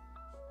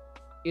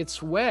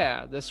it's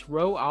where this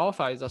row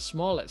alpha is the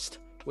smallest,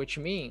 which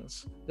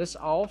means this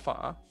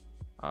alpha,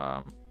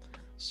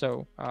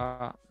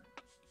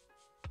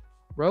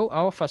 row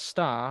alpha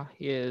star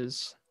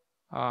is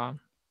the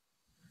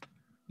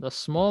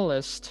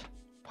smallest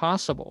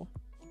possible.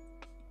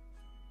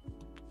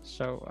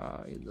 So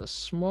the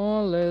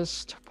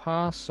smallest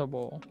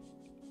possible,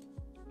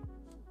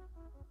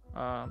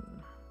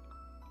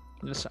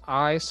 this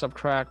I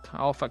subtract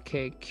alpha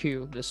k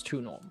q, this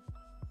 2 norm.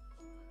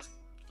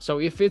 So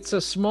if it's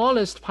the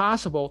smallest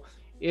possible,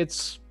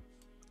 it's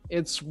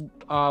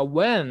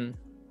when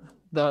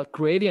the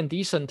gradient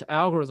descent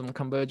algorithm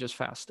converges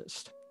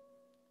fastest,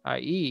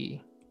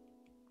 i.e.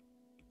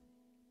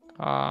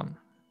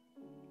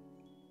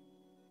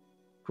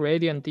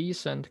 Gradient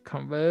descent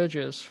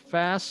converges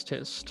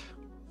fastest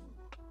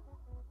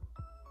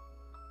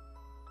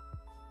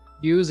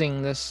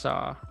using this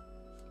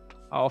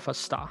alpha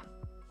star.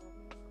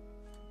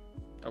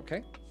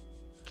 Okay.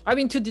 I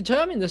mean, to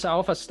determine this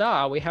alpha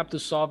star, we have to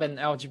solve an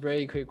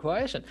algebraic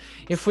equation.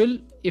 If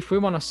we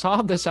want to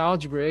solve this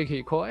algebraic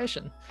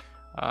equation,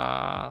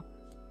 what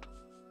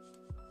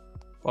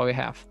we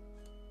have.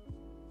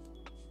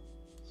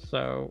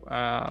 So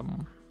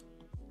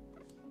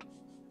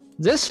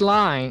this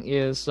line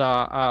is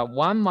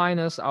 1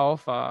 minus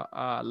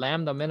alpha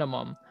lambda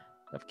minimum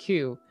of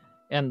q,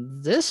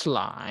 and this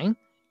line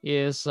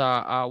is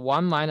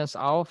 1 minus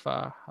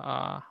alpha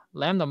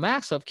lambda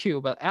max of q,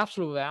 but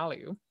absolute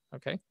value.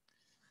 Okay,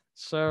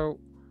 so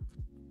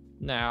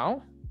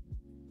now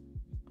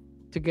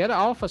to get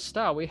alpha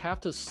star, we have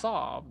to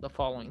solve the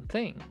following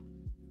thing,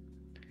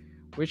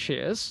 which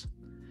is,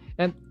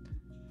 and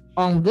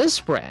on this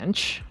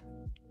branch,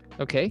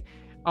 okay,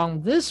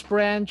 on this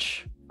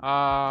branch,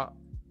 the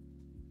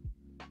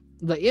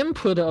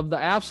input of the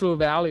absolute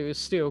value is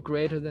still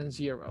greater than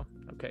 0.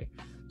 Okay,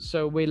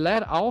 so we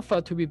let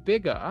alpha to be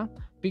bigger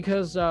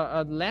because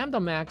lambda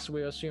max,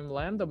 we assume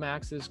lambda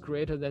max is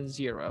greater than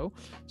 0.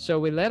 So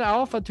we let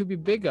alpha to be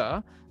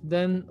bigger,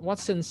 then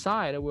what's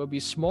inside will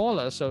be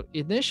smaller. So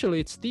initially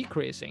it's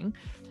decreasing,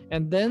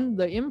 and then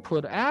the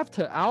input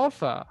after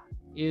alpha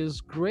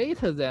is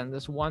greater than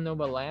this 1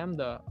 over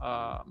lambda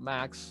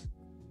max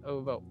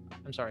over,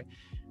 I'm sorry,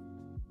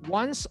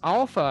 once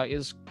alpha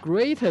is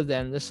greater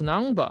than this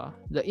number,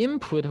 the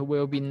input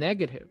will be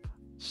negative.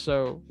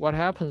 So what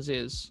happens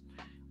is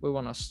we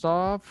want to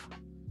solve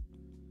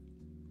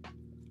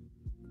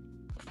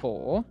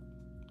for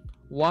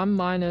 1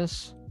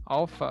 minus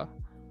alpha,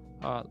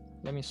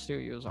 let me still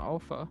use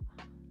alpha,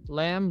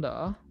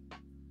 lambda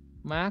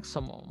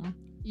maximum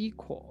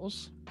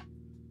equals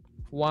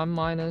 1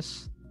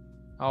 minus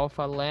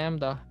alpha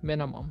lambda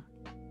minimum.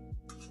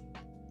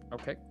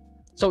 Okay,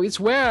 so it's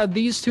where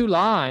these two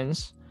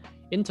lines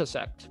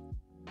intersect.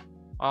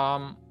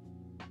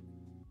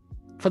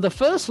 For the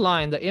first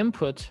line, the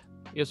input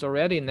is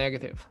already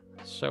negative,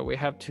 so we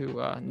have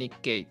to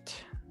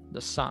negate the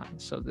sign.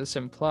 So this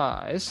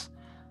implies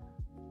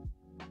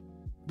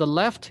the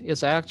left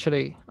is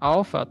actually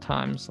alpha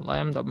times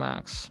lambda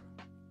max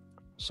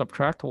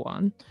subtract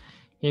 1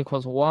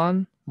 equals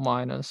 1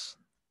 minus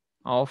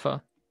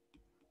alpha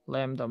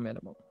lambda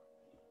minimum.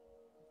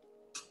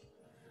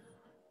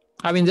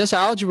 I mean, this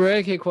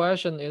algebraic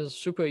equation is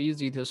super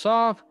easy to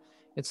solve.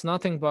 It's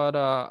nothing but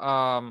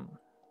alpha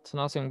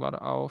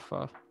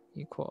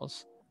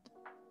equals.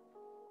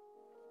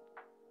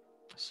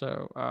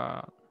 So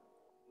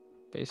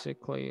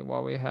basically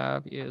what we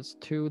have is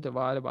 2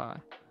 divided by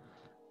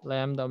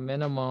lambda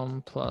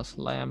minimum plus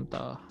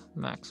lambda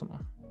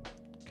maximum.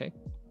 Okay.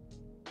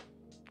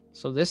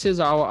 So this is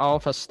our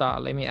alpha star.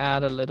 Let me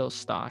add a little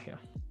star here.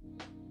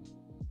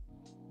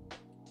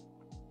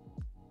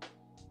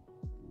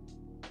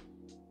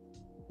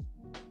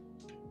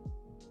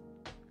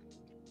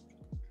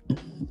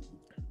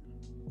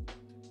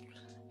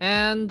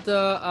 And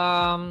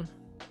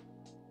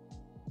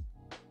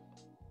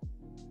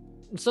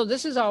so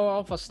this is our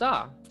alpha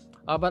star,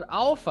 but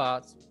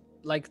alpha,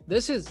 like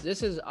this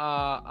is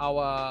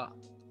our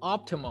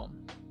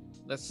optimum,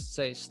 let's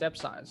say, step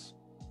size.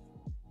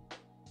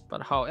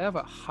 But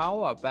however,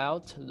 how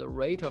about the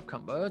rate of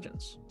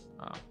convergence?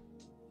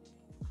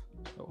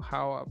 So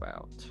how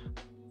about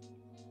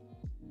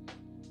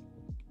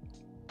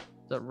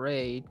the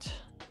rate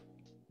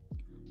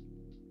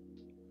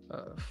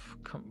of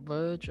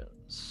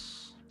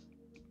convergence?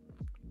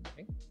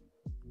 Okay.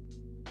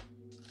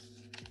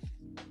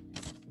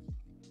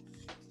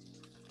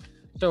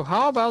 So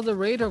how about the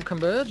rate of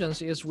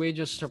convergence is we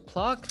just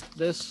plug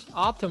this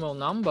optimal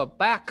number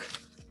back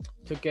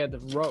to get the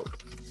rho.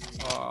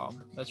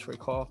 Let's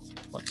recall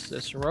what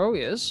this rho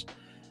is.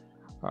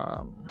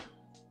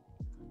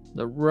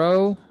 The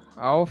rho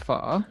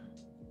alpha,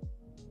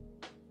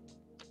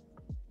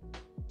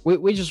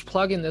 we just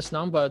plug in this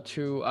number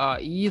to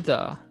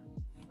either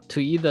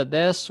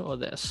this or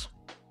this.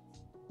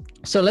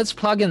 So let's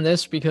plug in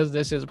this because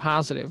this is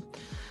positive.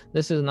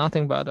 This is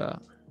nothing but a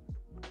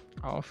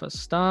alpha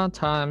star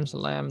times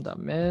lambda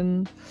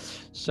min.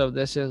 So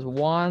this is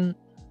 1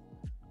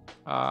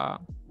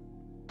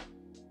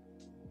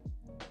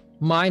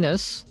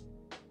 minus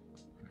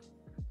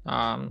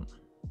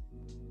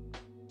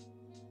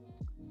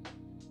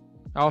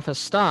alpha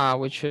star,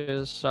 which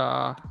is 2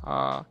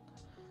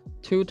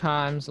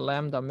 times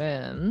lambda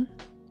min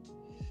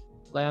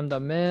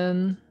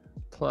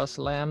plus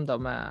lambda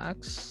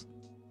max.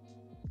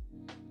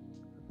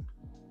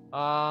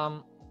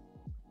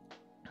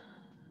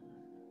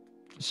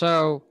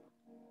 So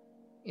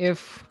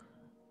if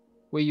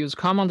we use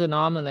common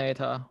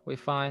denominator, we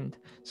find,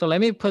 so let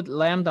me put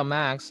lambda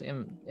max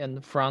in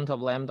front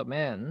of lambda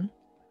min.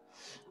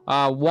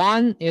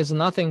 1 is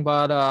nothing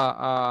but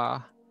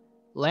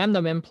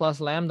lambda min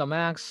plus lambda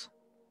max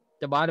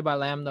divided by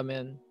lambda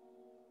min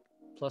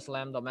plus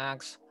lambda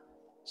max.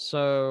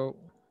 So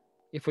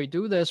if we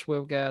do this,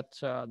 we'll get,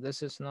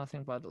 this is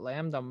nothing but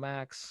lambda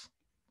max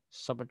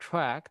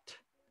subtract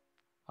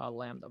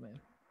lambda min.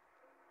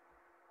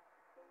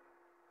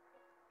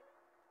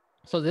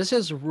 So this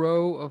is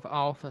rho of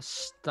alpha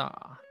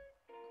star.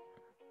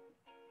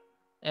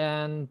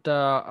 And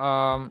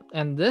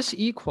this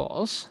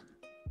equals,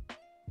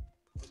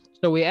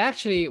 so we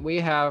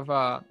have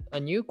a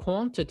new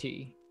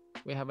quantity.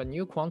 We have a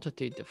new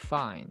quantity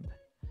defined.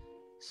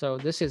 So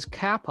this is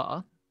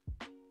kappa.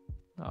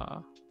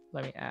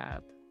 Let me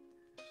add.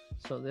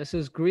 So this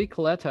is Greek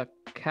letter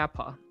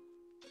kappa.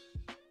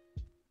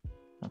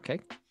 Okay.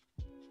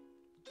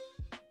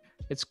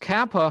 It's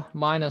kappa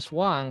minus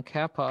 1,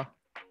 kappa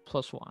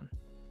plus 1.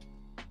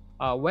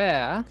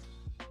 Where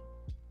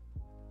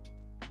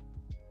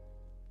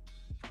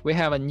we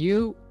have a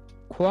new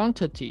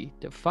quantity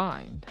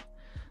defined.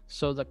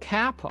 So the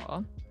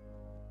kappa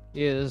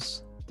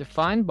is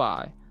defined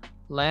by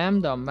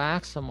lambda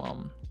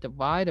maximum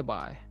divided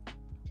by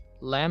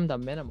lambda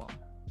minimum.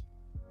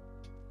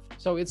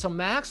 So it's a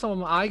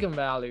maximum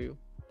eigenvalue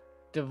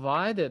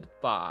divided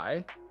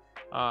by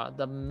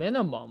the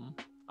minimum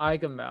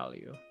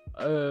eigenvalue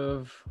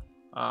of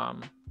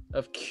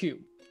Q.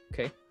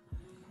 Okay,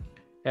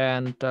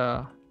 and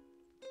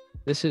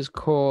this is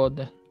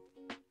called,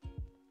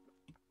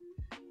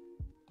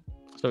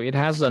 so it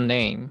has a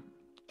name.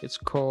 It's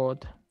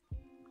called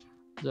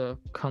the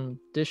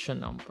condition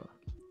number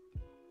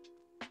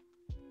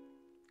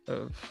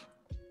of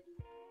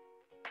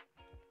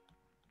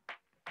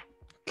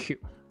Q.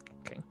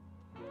 Okay.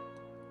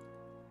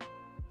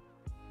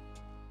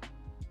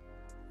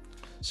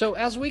 So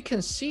as we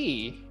can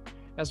see,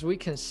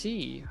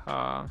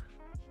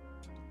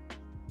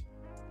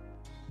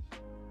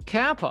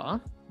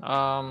 kappa.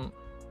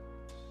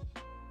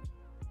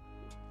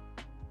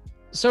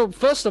 So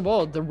first of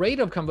all, the rate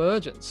of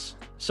convergence.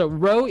 So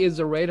rho is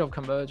the rate of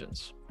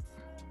convergence.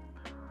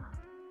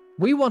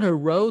 We want a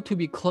rho to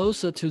be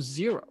closer to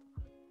 0.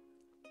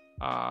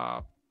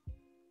 All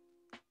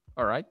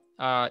right.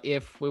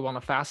 If we want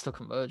a faster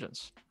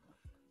convergence.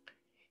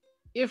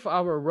 If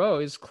our rho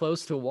is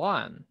close to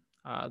 1,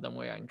 then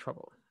we are in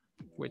trouble.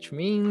 Which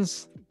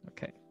means,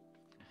 okay.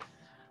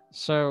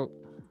 So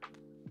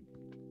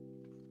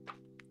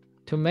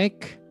to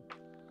make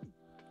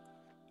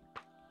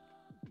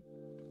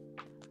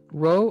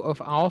rho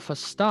of alpha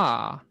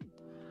star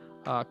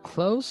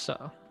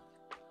closer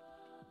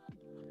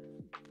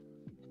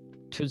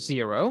to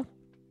 0,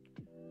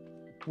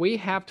 we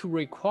have to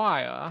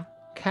require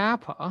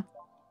kappa,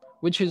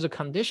 which is a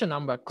condition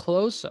number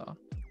closer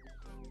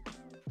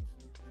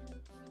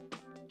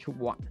to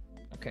 1.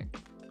 Okay,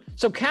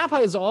 so kappa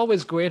is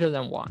always greater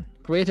than 1,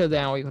 greater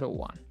than or equal to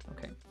 1.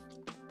 Okay,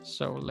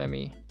 so let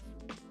me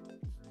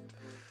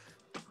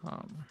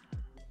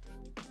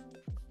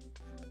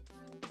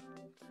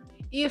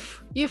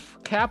if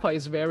kappa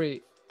is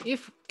very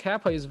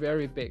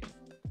big,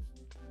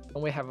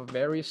 then we have a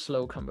very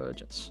slow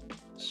convergence.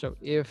 So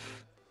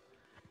if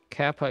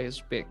kappa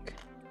is big,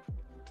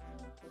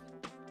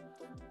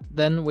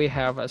 then we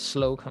have a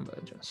slow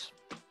convergence,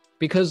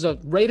 because the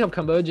rate of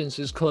convergence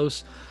is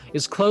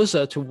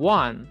closer to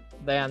 1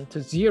 than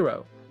to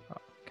 0.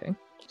 Okay,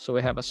 so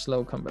we have a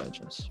slow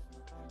convergence.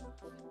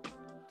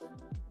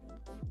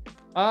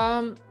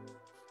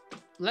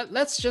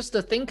 Let's just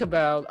think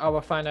about our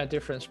finite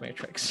difference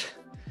matrix.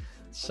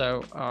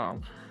 So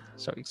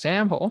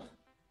example.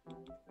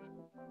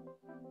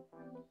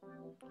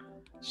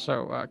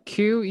 So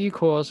Q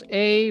equals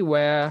A,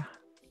 where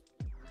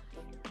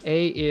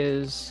A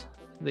is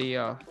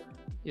the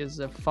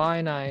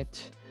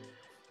finite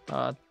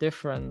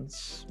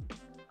difference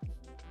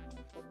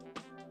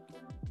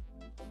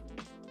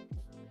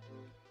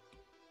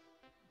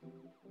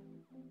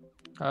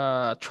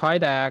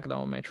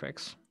tridiagonal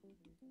matrix.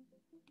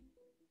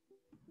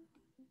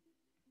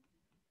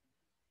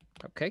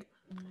 Okay.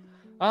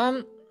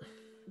 And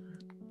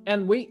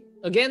we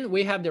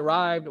have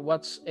derived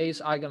what's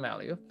A's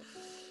eigenvalue.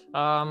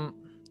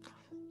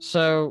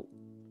 So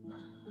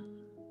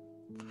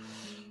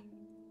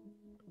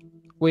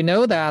we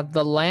know that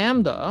the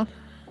lambda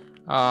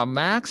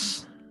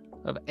max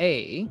of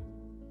A.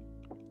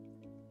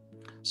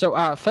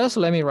 So first,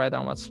 let me write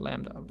down what's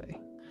lambda of A.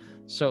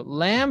 So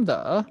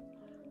lambda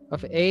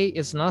of A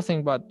is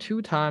nothing but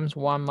 2 times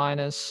 1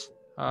 minus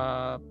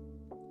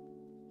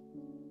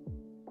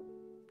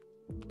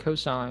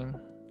cosine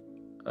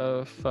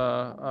of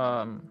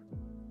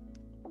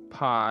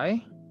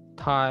pi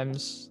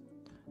times,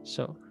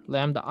 so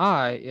lambda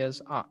I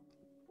is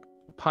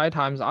pi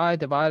times I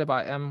divided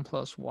by m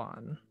plus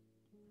 1.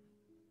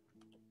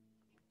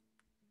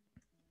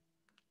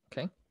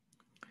 Okay.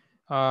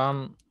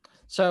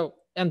 So,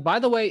 and by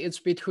the way, it's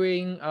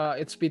between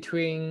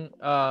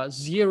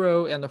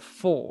 0 and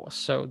 4.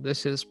 So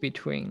this is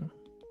between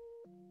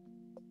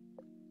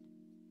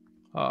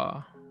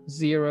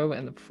 0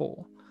 and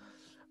 4.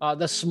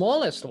 The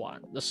smallest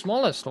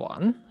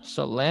one,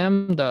 so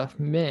lambda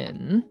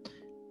min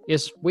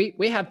is,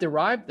 we have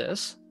derived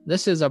this.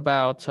 This is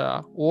about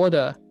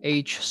order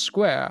h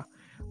square,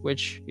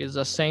 which is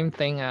the same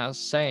thing as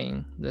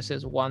saying this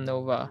is 1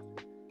 over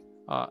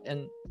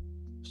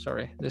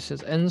this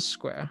is n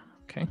square.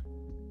 Okay.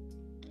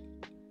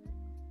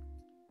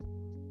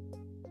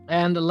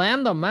 And the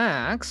lambda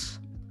max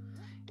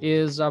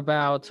is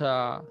about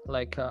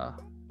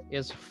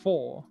is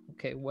 4.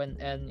 Okay, when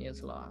n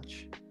is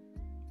large.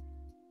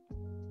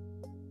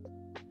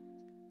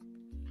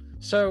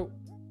 So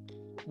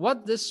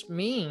what this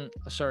means,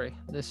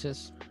 this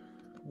is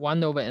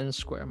 1 over n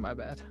squared, my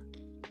bad.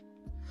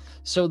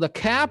 So the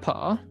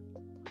kappa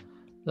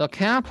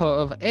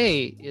of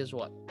A is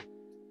what?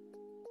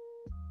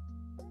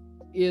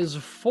 Is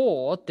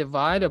 4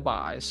 divided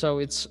by, so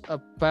it's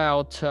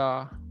about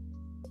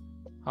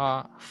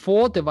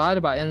 4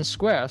 divided by n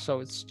squared, so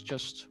it's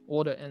just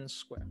order n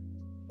squared.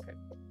 Okay.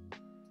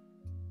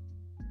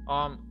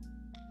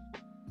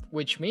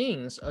 Which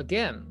means,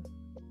 again,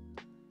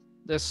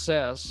 this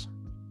says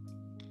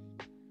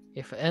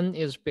if n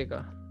is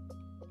bigger,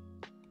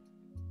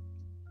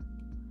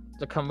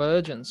 the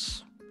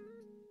convergence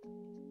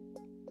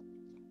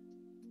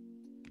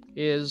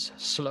is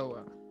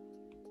slower.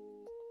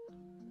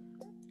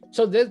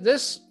 So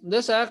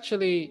this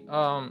actually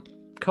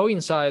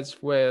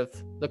coincides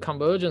with the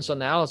convergence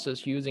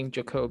analysis using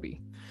Jacobi.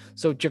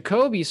 So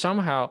Jacobi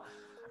somehow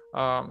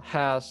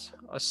has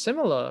a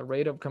similar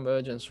rate of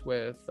convergence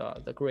with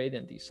the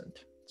gradient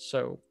descent.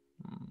 So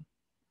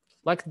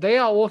like they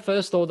are all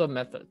first order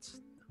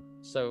methods.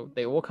 So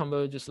they all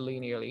converge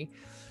linearly.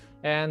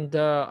 And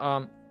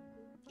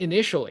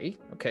initially,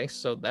 okay,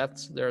 so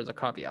there's a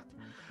caveat.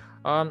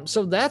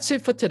 So that's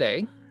it for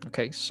today.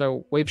 Okay,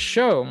 so we've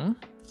shown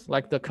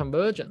like the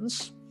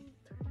convergence,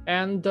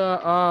 and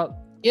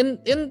in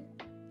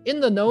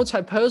the notes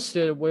I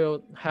posted,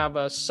 we'll have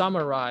a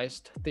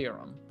summarized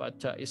theorem,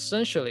 but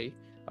essentially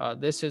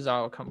this is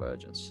our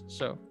convergence.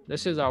 So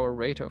this is our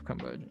rate of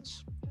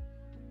convergence.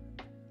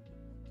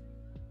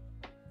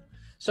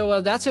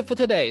 So that's it for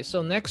today.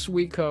 So next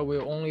week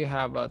we'll only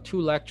have 2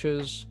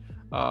 lectures,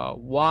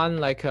 one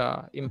like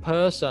in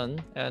person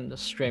and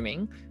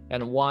streaming,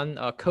 and one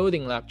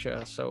coding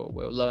lecture. So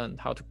we'll learn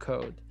how to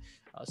code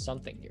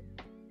something new.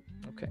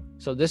 Okay,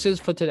 so this is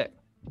for today.